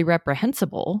morally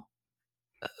reprehensible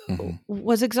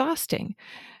was exhausting.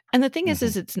 And the thing is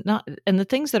it's not, and the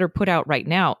things that are put out right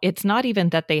now, it's not even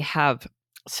that they have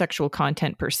sexual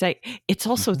content per se. It's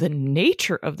also the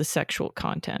nature of the sexual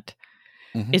content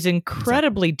is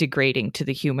incredibly degrading to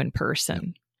the human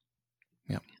person.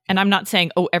 Yep. And I'm not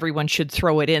saying, oh, everyone should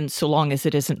throw it in so long as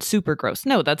it isn't super gross.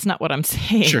 No, that's not what I'm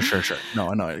saying. Sure. No,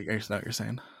 I know what you're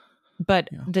saying. But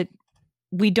that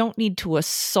we don't need to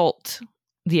assault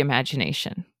the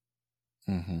imagination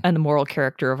and the moral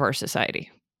character of our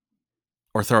society.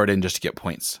 Or throw it in just to get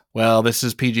points. Well, this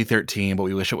is PG-13, but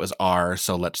we wish it was R,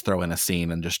 so let's throw in a scene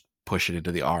and just push it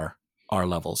into the R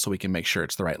level so we can make sure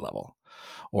it's the right level.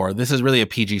 Or this is really a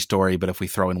PG story, but if we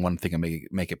throw in one thing and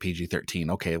make it PG-13,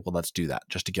 okay, well, let's do that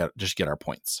just to get our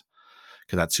points,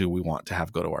 because that's who we want to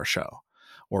have go to our show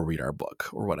or read our book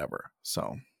or whatever.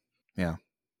 So, yeah.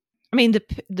 I mean,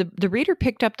 the reader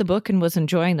picked up the book and was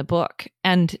enjoying the book,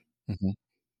 and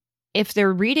if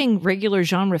they're reading regular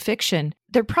genre fiction,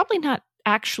 they're probably not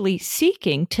actually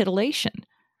seeking titillation.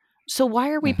 So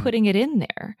why are we putting it in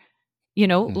there?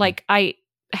 Like, I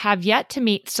have yet to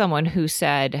meet someone who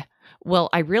said, well,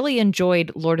 I really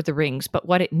enjoyed Lord of the Rings, but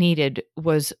what it needed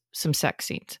was some sex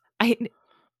scenes. I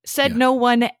said no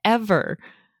one ever.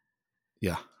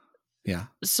 Yeah.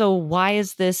 So why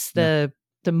is this the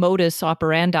modus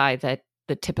operandi that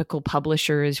the typical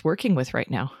publisher is working with right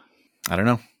now? I don't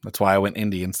know. That's why I went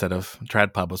indie instead of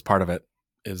TradPub. Was part of it,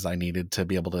 is I needed to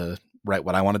be able to write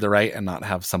what I wanted to write and not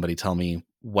have somebody tell me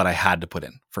what I had to put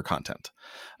in for content.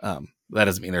 That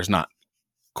doesn't mean there's not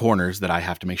corners that I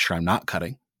have to make sure I'm not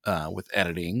cutting with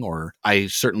editing, or I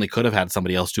certainly could have had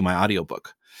somebody else do my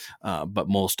audiobook. But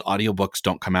most audiobooks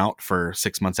don't come out for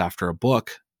 6 months after a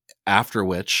book, after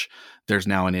which there's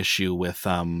now an issue with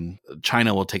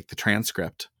China will take the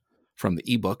transcript from the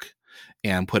ebook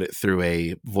and put it through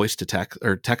a voice to text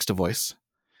or text to voice,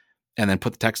 and then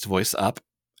put the text to voice up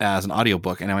as an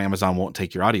audiobook. And now Amazon won't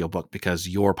take your audiobook because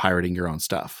you're pirating your own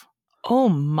stuff. Oh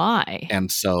my.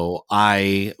 And so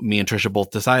me and Trisha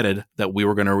both decided that we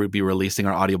were going to be releasing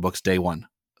our audiobooks day one,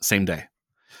 same day,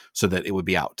 so that it would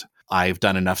be out. I've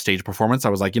done enough stage performance. I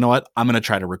was like, you know what? I'm going to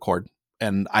try to record.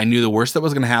 And I knew the worst that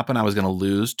was going to happen. I was going to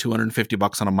lose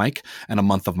 $250 on a mic and a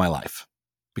month of my life,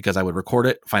 because I would record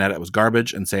it, find out it was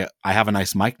garbage, and say, I have a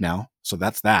nice mic now. So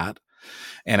that's that.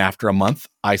 And after a month,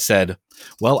 I said,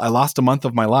 well, I lost a month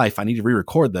of my life. I need to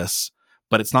re-record this,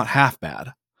 but it's not half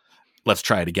bad. Let's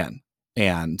try it again.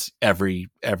 And every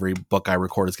book I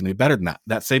record is going to be better than that.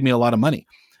 That saved me a lot of money.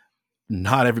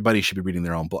 Not everybody should be reading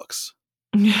their own books.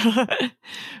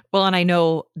 Well, and I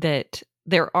know that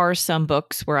there are some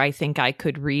books where I think I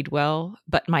could read well,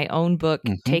 but my own book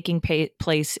taking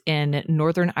place in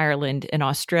Northern Ireland in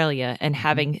Australia and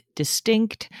having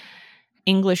distinct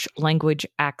English language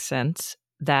accents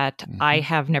that I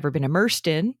have never been immersed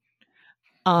in,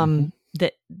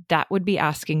 that would be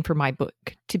asking for my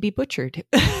book to be butchered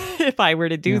if I were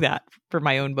to do that for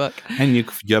my own book. And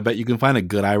you bet you can find a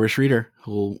good Irish reader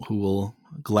who will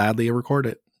gladly record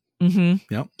it.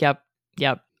 Yep.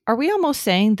 Are we almost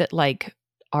saying that, like,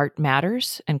 art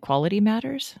matters and quality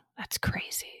matters. That's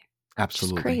crazy.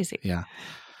 Absolutely. Just crazy. Yeah.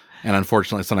 And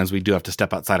unfortunately, sometimes we do have to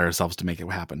step outside ourselves to make it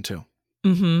happen too.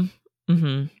 Mm-hmm.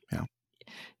 Mm-hmm. Yeah.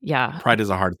 Yeah. Pride is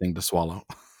a hard thing to swallow.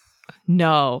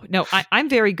 No, I'm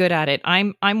very good at it.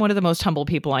 I'm one of the most humble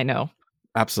people I know.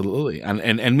 Absolutely.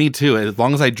 And me too. As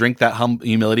long as I drink that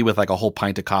humility with like a whole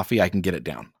pint of coffee, I can get it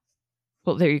down.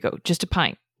 Well, there you go. Just a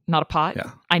pint, not a pot.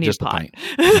 Yeah. I need just a pot.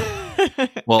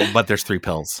 Well, but there's 3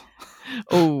 pills.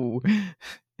 Oh.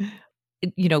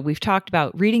 We've talked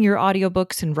about reading your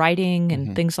audiobooks and writing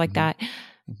and things like that.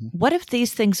 What if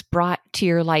these things brought to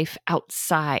your life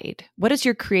outside? What has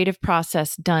your creative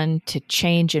process done to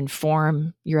change and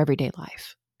form your everyday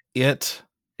life? It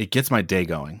gets my day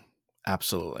going.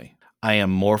 Absolutely. I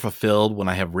am more fulfilled when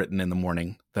I have written in the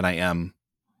morning than I am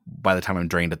by the time I'm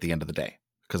drained at the end of the day,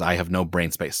 because I have no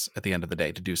brain space at the end of the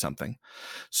day to do something.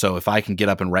 So if I can get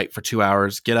up and write for 2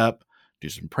 hours, get up, do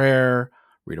some prayer,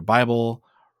 read a Bible,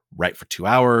 write for 2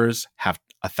 hours, have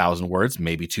 1,000 words,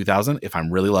 maybe 2,000. If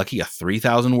I'm really lucky, a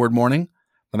 3,000 word morning.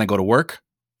 Then I go to work.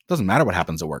 Doesn't matter what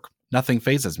happens at work. Nothing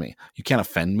phases me. You can't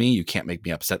offend me. You can't make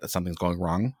me upset that something's going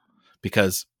wrong,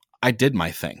 because I did my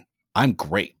thing. I'm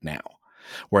great now.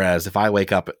 Whereas if I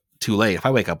wake up too late, if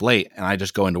I wake up late and I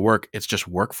just go into work, it's just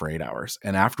work for 8 hours.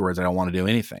 And afterwards, I don't want to do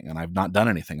anything. And I've not done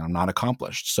anything. I'm not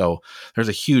accomplished. So there's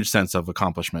a huge sense of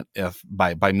accomplishment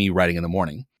by me writing in the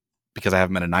morning, because I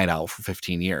haven't been a night owl for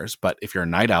 15 years. But if you're a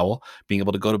night owl, being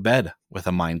able to go to bed with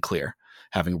a mind clear,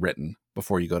 having written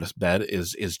before you go to bed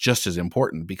is just as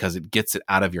important, because it gets it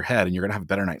out of your head and you're going to have a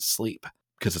better night's sleep,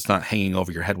 because it's not hanging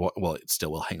over your head. Well, it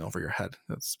still will hang over your head.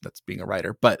 That's being a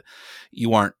writer, but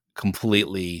you aren't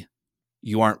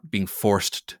being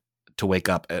forced to wake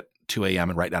up at 2 a.m.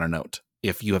 and write down a note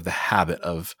if you have the habit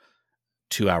of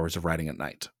 2 hours of writing at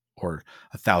night, or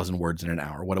 1,000 words in an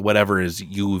hour. Whatever is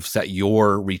you've set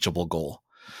your reachable goal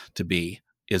to be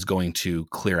is going to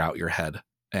clear out your head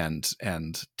and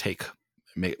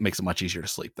makes it much easier to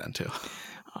sleep then too.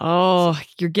 Oh,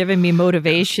 you're giving me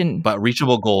motivation. But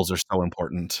reachable goals are so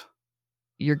important.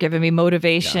 You're giving me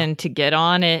motivation to get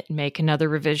on it, make another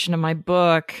revision of my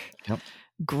book. Yep.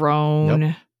 Grown.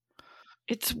 Yep.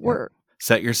 It's work. Yep.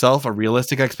 Set yourself a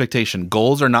realistic expectation.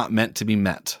 Goals are not meant to be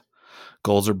met.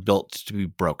 Goals are built to be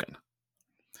broken.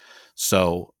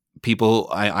 So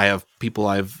I have people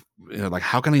I've like,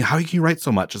 how can you write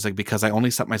so much? It's like, because I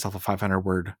only set myself a 500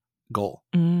 word goal.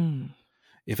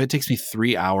 If it takes me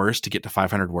 3 hours to get to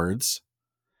 500 words,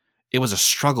 it was a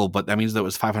struggle, but that means that it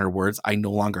was 500 words I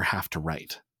no longer have to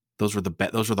write. Those were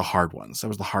the hard ones. That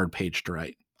was the hard page to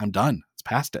write. I'm done. It's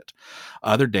past it.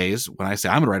 Other days when I say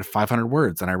I'm going to write 500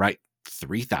 words and I write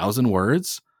 3,000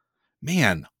 words,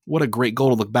 man, what a great goal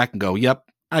to look back and go, yep,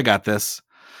 I got this.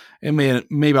 And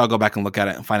maybe I'll go back and look at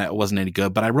it and find out it wasn't any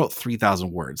good, but I wrote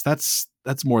 3,000 words. That's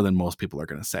more than most people are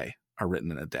going to say are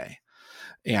written in a day.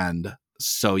 And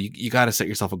so you got to set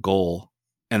yourself a goal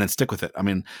and then stick with it. I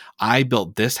mean, I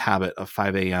built this habit of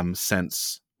 5 a.m.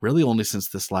 since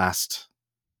this last,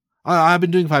 I've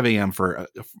been doing 5 a.m. for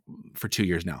 2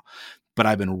 years now, but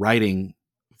I've been writing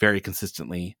very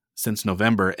consistently since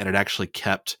November, and it actually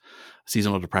kept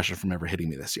seasonal depression from ever hitting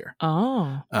me this year.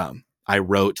 Oh. I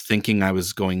wrote thinking I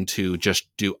was going to just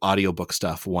do audiobook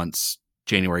stuff once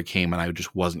January came and I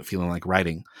just wasn't feeling like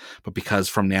writing. But because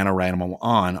from NaNoWriMo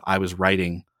on, I was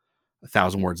writing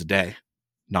 1,000 words a day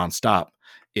nonstop.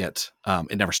 It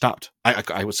never stopped.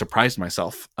 I was surprised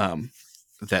myself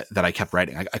that I kept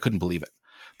writing. I couldn't believe it,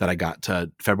 that I got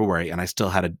to February and I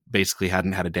still basically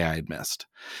hadn't had a day I had missed.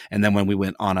 And then when we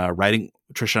went on a writing,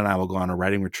 Trisha and I will go on a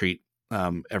writing retreat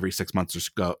every 6 months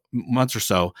or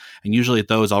so. And usually at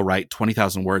those, I'll write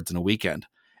 20,000 words in a weekend.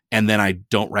 And then I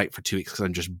don't write for 2 weeks because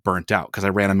I'm just burnt out, because I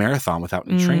ran a marathon without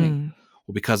any training.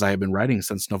 Well, because I had been writing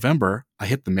since November, I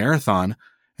hit the marathon.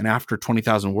 And after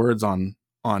 20,000 words on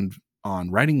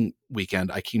writing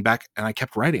weekend, I came back and I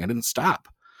kept writing. I didn't stop.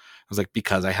 I was like,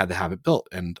 because I had to have it built,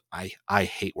 and I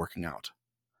hate working out,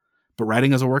 but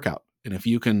writing is a workout. And if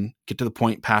you can get to the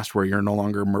point past where you're no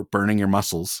longer burning your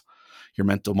muscles, your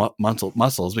mental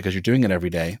muscles, because you're doing it every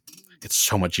day, it's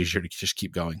so much easier to just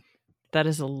keep going. That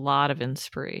is a lot of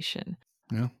inspiration.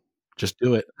 Yeah. Just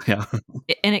do it. Yeah.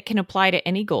 And it can apply to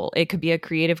any goal. It could be a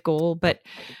creative goal, but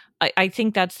I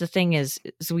think that's the thing is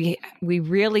we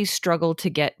really struggle to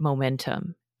get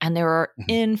momentum. And there are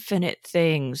infinite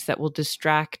things that will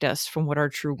distract us from what our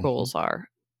true goals are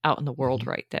out in the world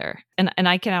right there. And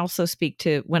I can also speak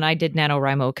to when I did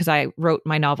NaNoWriMo, because I wrote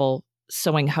my novel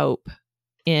Sowing Hope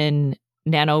in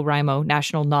NaNoWriMo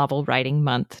National Novel Writing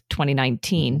Month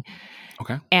 2019.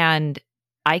 Okay. And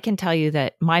I can tell you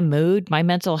that my mood, my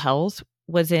mental health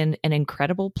was in an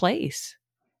incredible place.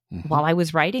 while I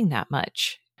was writing that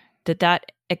much.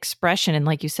 That expression and,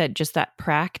 like you said, just that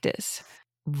practice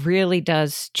really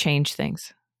does change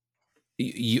things.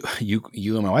 You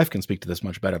and my wife can speak to this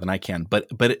much better than I can, but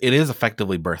it is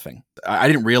effectively birthing. I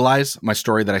didn't realize my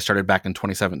story that I started back in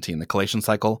 2017, the collation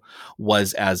cycle,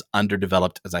 was as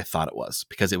underdeveloped as I thought it was,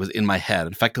 because it was in my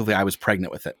head. Effectively, I was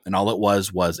pregnant with it, and all it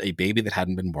was a baby that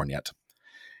hadn't been born yet.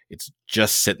 It's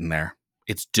just sitting there.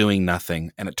 It's doing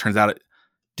nothing, and it turns out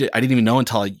I didn't even know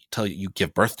until you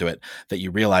give birth to it that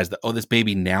you realize that, oh, this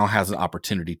baby now has an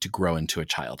opportunity to grow into a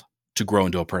child, to grow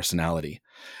into a personality,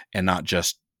 and not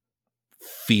just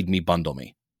feed me, bundle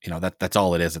me. That's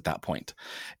all it is at that point.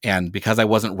 And because I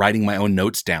wasn't writing my own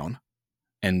notes down,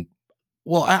 and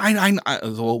well,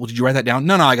 well, did you write that down?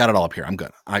 No, I got it all up here. I'm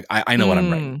good. I know what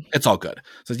I'm writing. It's all good.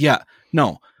 Says, yeah,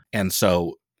 no. And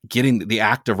so getting the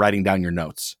act of writing down your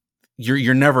notes,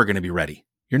 you're never going to be ready.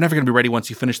 You're never going to be ready once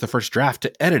you finish the first draft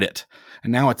to edit it.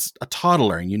 And now it's a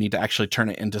toddler, and you need to actually turn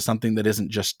it into something that isn't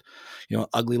just,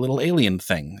 ugly little alien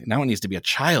thing. Now it needs to be a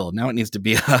child. Now it needs to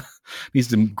be needs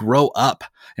to grow up,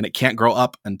 and it can't grow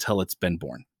up until it's been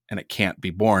born, and it can't be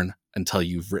born until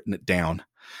you've written it down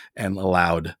and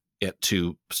allowed it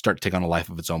to start to take on a life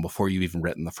of its own before you've even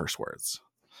written the first words.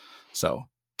 So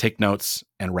take notes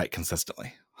and write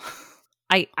consistently.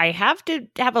 I have to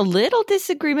have a little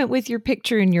disagreement with your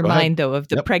picture in your mind, though, of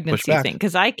the pregnancy thing,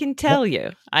 because I can tell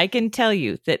you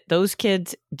that those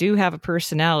kids do have a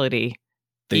personality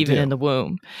even in the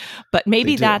womb. But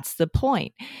maybe that's the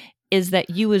point, is that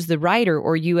you as the writer,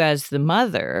 or you as the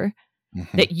mother,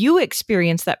 that you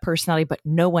experience that personality, but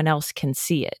no one else can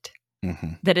see it.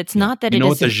 That it's not that you it know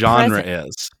is what the genre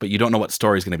is, but you don't know what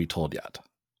story is going to be told yet.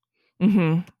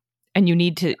 And you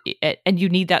need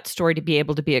that story to be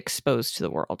able to be exposed to the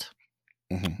world.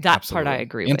 That Absolutely. part I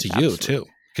agree and with. And to you too,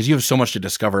 because you have so much to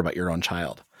discover about your own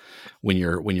child when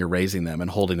you're raising them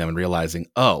and holding them and realizing,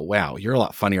 oh wow, you're a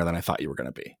lot funnier than I thought you were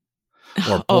going to be,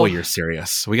 or boy, you're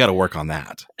serious. We got to work on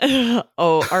that.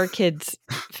 Our kids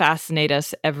fascinate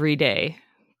us every day.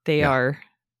 They are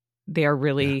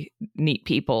really neat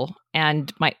people,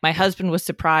 and my husband was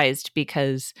surprised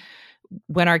because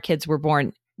when our kids were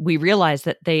born, we realized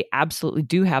that they absolutely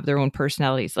do have their own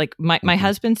personalities. Like my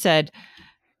husband said,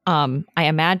 I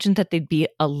imagined that they'd be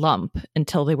a lump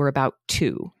until they were about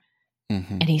 2.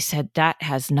 And he said that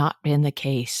has not been the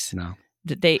case. No.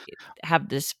 That they have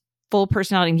this full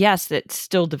personality. And yes, that's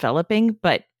still developing,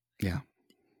 but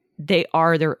they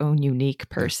are their own unique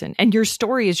person. And your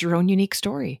story is your own unique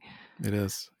story. It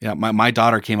is. Yeah. My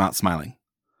daughter came out smiling.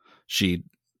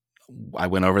 I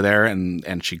went over there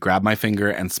and she grabbed my finger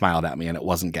and smiled at me, and it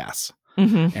wasn't gas.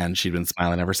 And she'd been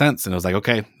smiling ever since. And it was like,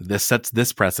 okay, this sets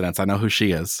this precedence. I know who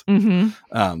she is.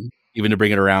 Even to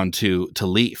bring it around to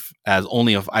Leaf, as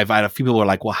only if I've had a few people who are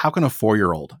like, well, how can a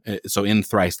 4-year-old? So in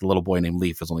Thrice, the little boy named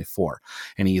Leaf is only 4,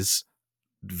 and he's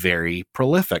very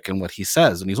prolific in what he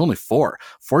says, and he's only 4.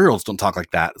 4-year-olds don't talk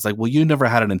like that. It's like, well, you never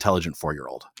had an intelligent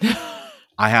 4-year-old.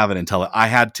 I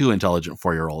had 2 intelligent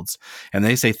 4-year-olds, and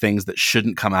they say things that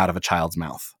shouldn't come out of a child's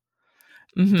mouth.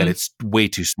 That it's way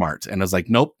too smart. And I was like,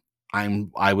 nope.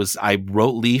 I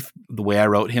wrote Leaf the way I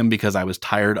wrote him because I was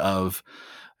tired of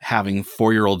having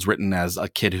 4-year-olds written as a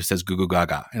kid who says goo goo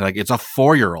gaga. And like, it's a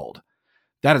 4-year-old.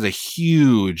 That is a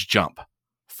huge jump.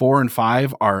 4 and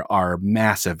 5 are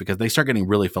massive because they start getting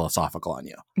really philosophical on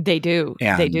you. They do.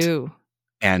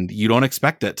 And you don't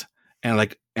expect it.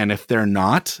 And if they're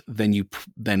not, then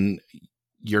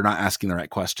you're not asking the right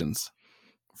questions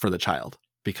for the child,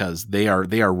 because they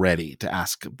are ready to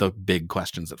ask the big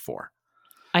questions at 4.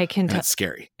 I can tell. It's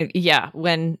scary. Yeah.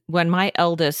 When my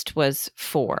eldest was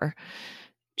 4,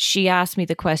 she asked me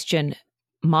the question,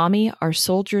 "Mommy, are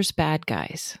soldiers bad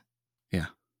guys?" Yeah.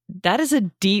 That is a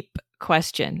deep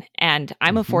question. And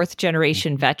I'm a 4th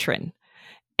generation veteran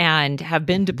and have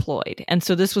been deployed. And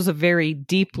so this was a very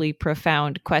deeply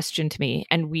profound question to me.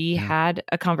 And we had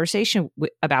a conversation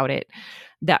about it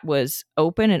that was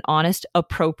open and honest,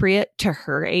 appropriate to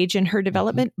her age and her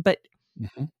development. But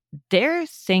they're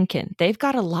thinking, they've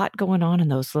got a lot going on in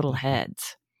those little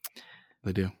heads.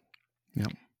 They do.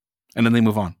 Yep. And then they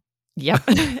move on. Yep,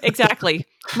 exactly.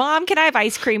 Mom, can I have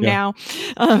ice cream now?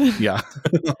 Yeah.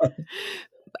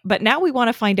 But now we want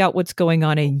to find out what's going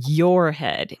on in your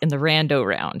head in the rando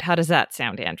round. How does that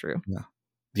sound, Andrew?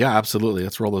 Yeah, absolutely.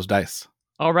 Let's roll those dice.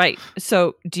 All right.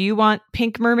 So do you want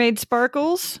pink mermaid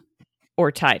sparkles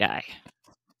or tie-dye?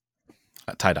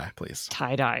 Tie-dye, please.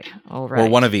 Tie-dye. All right. Or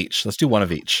one of each. Let's do one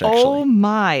of each, actually. Oh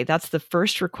my. That's the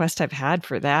first request I've had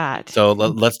for that. So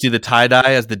let's do the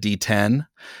tie-dye as the D10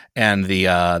 and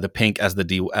the pink as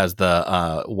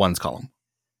the ones column.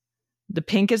 The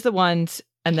pink is the ones,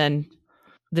 and then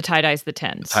The tie-dye is the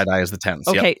tens. Tie-dye is the tens.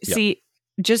 Okay, Yep. see,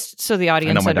 just so the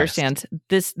audience understands,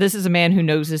 this is a man who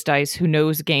knows his dice, who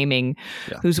knows gaming,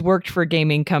 who's worked for a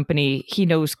gaming company. He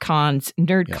knows cons,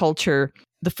 nerd culture.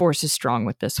 The force is strong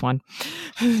with this one.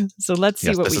 So let's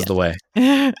see this is the way.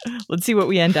 Let's see what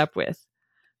we end up with.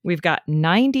 We've got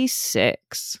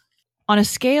 96. On a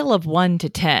scale of 1 to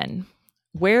 10,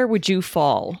 where would you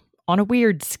fall on a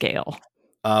weird scale?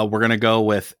 We're going to go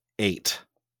with 8.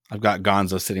 I've got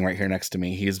Gonzo sitting right here next to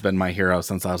me. He's been my hero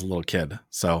since I was a little kid.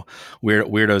 So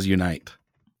weirdos unite.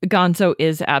 Gonzo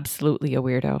is absolutely a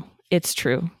weirdo. It's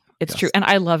true. It's true. And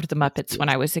I loved the Muppets when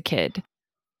I was a kid.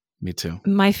 Me too.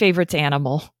 My favorite's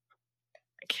Animal.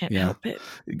 I can't help it.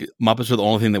 Muppets were the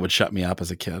only thing that would shut me up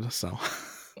as a kid. So.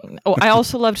 Oh, I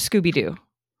also loved Scooby-Doo.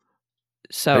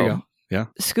 So there you go. Yeah.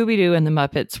 Scooby-Doo and the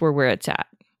Muppets were where it's at.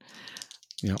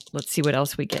 Yep. Let's see what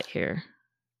else we get here.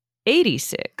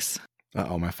 86.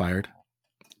 Uh-oh, am I fired?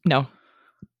 No.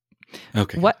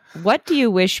 Okay. What do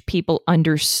you wish people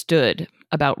understood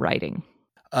about writing?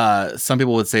 Some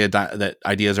people would say that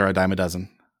ideas are a dime a dozen.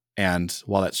 And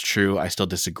while that's true, I still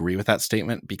disagree with that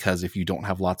statement, because if you don't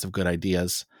have lots of good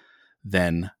ideas,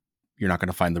 then you're not going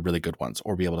to find the really good ones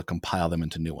or be able to compile them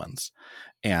into new ones.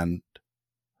 And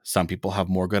some people have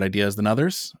more good ideas than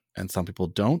others, and some people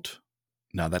don't.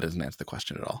 No, that doesn't answer the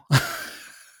question at all.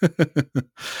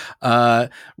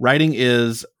 Writing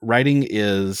is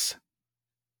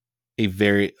a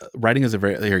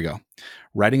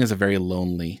very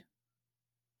lonely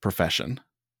profession,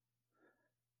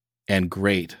 and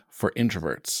great for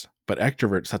introverts, but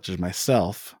extroverts such as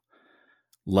myself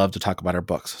love to talk about our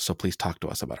books. So please talk to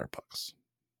us about our books.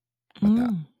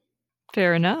 That.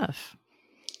 Fair enough.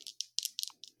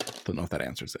 Don't know if that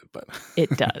answers it, but it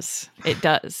does. It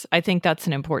does. I think that's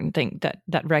an important thing,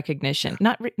 that recognition,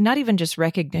 not even just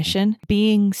recognition,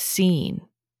 being seen.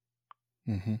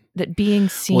 Mm-hmm. That being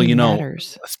seen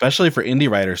matters, especially for indie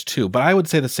writers too. But I would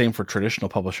say the same for traditional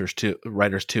publishers too,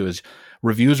 writers too. Is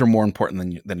reviews are more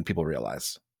important than people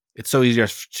realize. It's so easier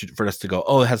for us to go,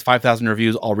 oh, it has 5,000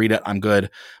 reviews, I'll read it, I'm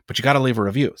good. But you got to leave a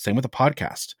review. Same with a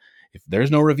podcast. If there's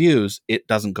no reviews, it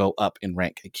doesn't go up in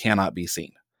rank. It cannot be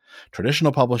seen.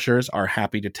 Traditional publishers are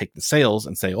happy to take the sales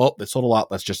and say, oh, they sold a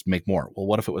lot, let's just make more. Well,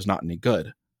 what if it was not any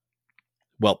good?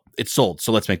 Well, it sold,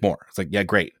 so let's make more. It's like, yeah,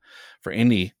 great. For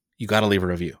indie, you got to leave a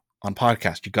review. On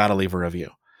podcast, you got to leave a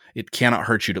review. It cannot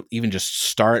hurt you to even just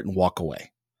start and walk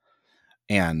away.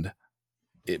 And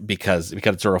because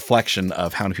it's a reflection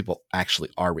of how many people actually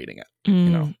are reading it.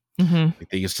 Mm-hmm. Like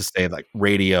they used to say, like,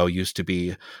 radio used to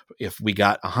be, if we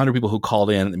got 100 people who called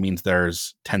in, it means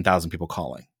there's 10,000 people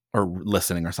calling or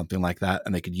listening or something like that,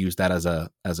 and they could use that as a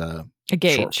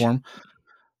gauge. Short form.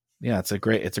 Yeah, it's a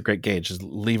great gauge. Just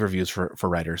leave reviews for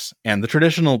writers, and the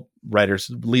traditional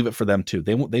writers, leave it for them too.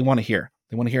 They want to hear.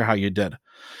 They want to hear how you did,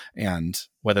 and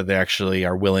whether they actually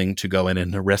are willing to go in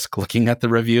and risk looking at the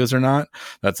reviews or not.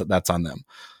 That's on them.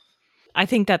 I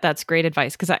think that's great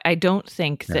advice, because I don't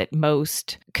think that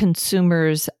most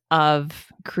consumers of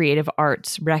creative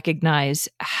arts recognize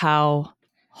how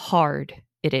hard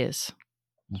it is.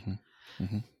 Mm-hmm.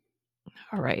 Mm-hmm.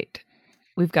 All right.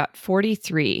 We've got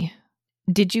 43.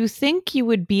 Did you think you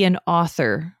would be an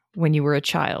author when you were a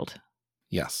child?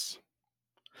 Yes.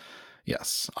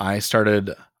 I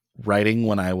started writing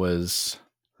when I was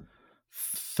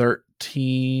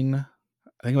 13. I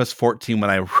think it was 14 when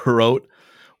I wrote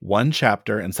one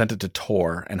chapter and sent it to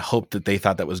Tor and hoped that they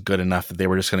thought that was good enough that they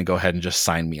were just going to go ahead and just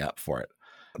sign me up for it.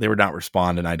 They would not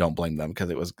respond, and I don't blame them, because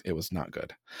it was not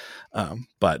good.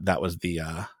 But that was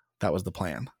the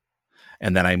plan.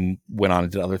 And then I went on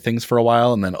and did other things for a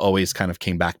while, and then always kind of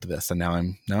came back to this, and now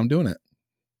I'm doing it.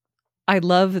 I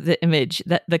love the image,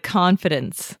 that the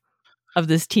confidence of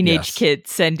this teenage kid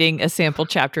sending a sample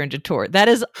chapter into Tor. That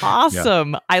is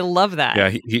awesome. Yeah. I love that. Yeah,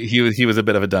 he was a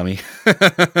bit of a dummy.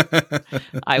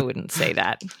 I wouldn't say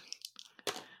that.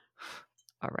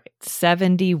 All right,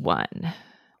 71.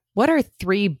 What are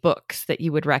 3 books that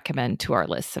you would recommend to our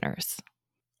listeners?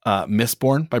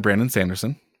 Mistborn by Brandon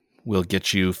Sanderson will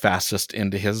get you fastest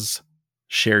into his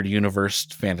shared universe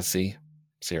fantasy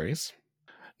series.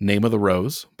 Name of the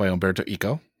Rose by Umberto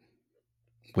Eco,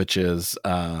 which is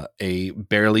a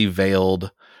barely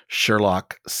veiled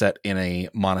Sherlock set in a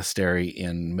monastery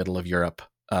in middle of Europe,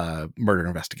 murder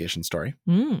investigation story.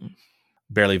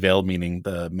 Barely veiled meaning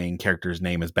the main character's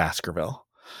name is Baskerville.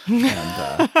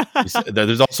 And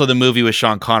there's also the movie with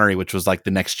Sean Connery, which was like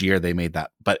the next year they made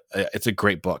that. But it's a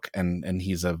great book, and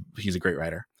he's a great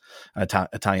writer,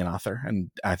 Italian author, and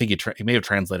I think he may have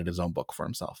translated his own book for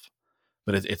himself.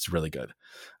 But it's really good.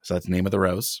 So that's Name of the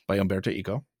Rose by Umberto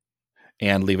Eco,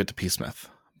 and Leave It to P. Smith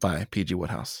by P.G.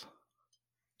 Wodehouse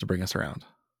to bring us around.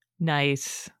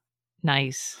 Nice.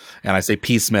 And I say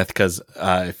P. Smith because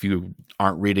if you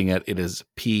aren't reading it, it is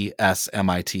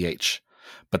P-S-M-I-T-H,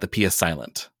 but the P is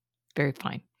silent. Very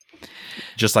fine.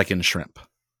 Just like in shrimp.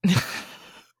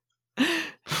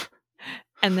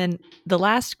 And then the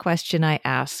last question I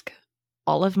ask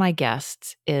all of my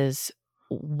guests is,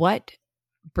 what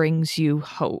brings you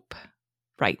hope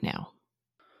right now?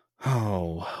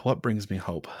 Oh, what brings me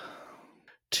hope?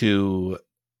 To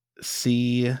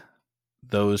see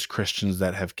those Christians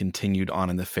that have continued on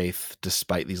in the faith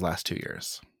despite these last 2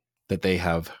 years, that they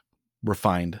have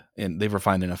refined, and they've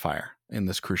refined in a fire in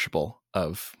this crucible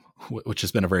of, which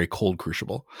has been a very cold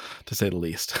crucible to say the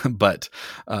least, but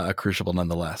a crucible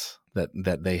nonetheless,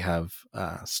 that they have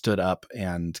stood up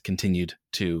and continued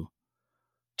to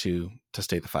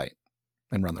stay the fight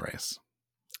and run the race.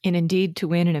 And indeed to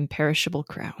win an imperishable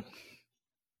crown.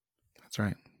 That's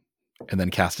right. And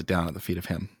then cast it down at the feet of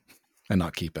him and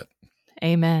not keep it.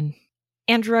 Amen.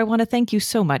 Andrew, I want to thank you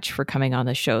so much for coming on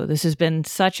the show. This has been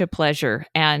such a pleasure.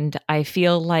 And I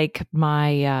feel like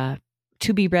my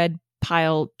to be read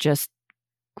pile just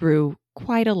grew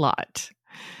quite a lot.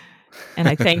 And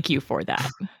I thank you for that.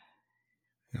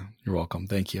 Yeah, you're welcome.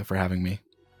 Thank you for having me.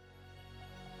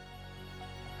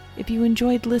 If you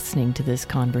enjoyed listening to this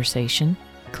conversation,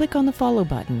 click on the follow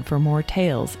button for more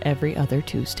tales every other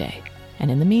Tuesday. And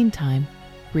in the meantime,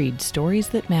 read stories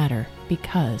that matter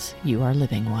because you are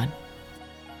living one.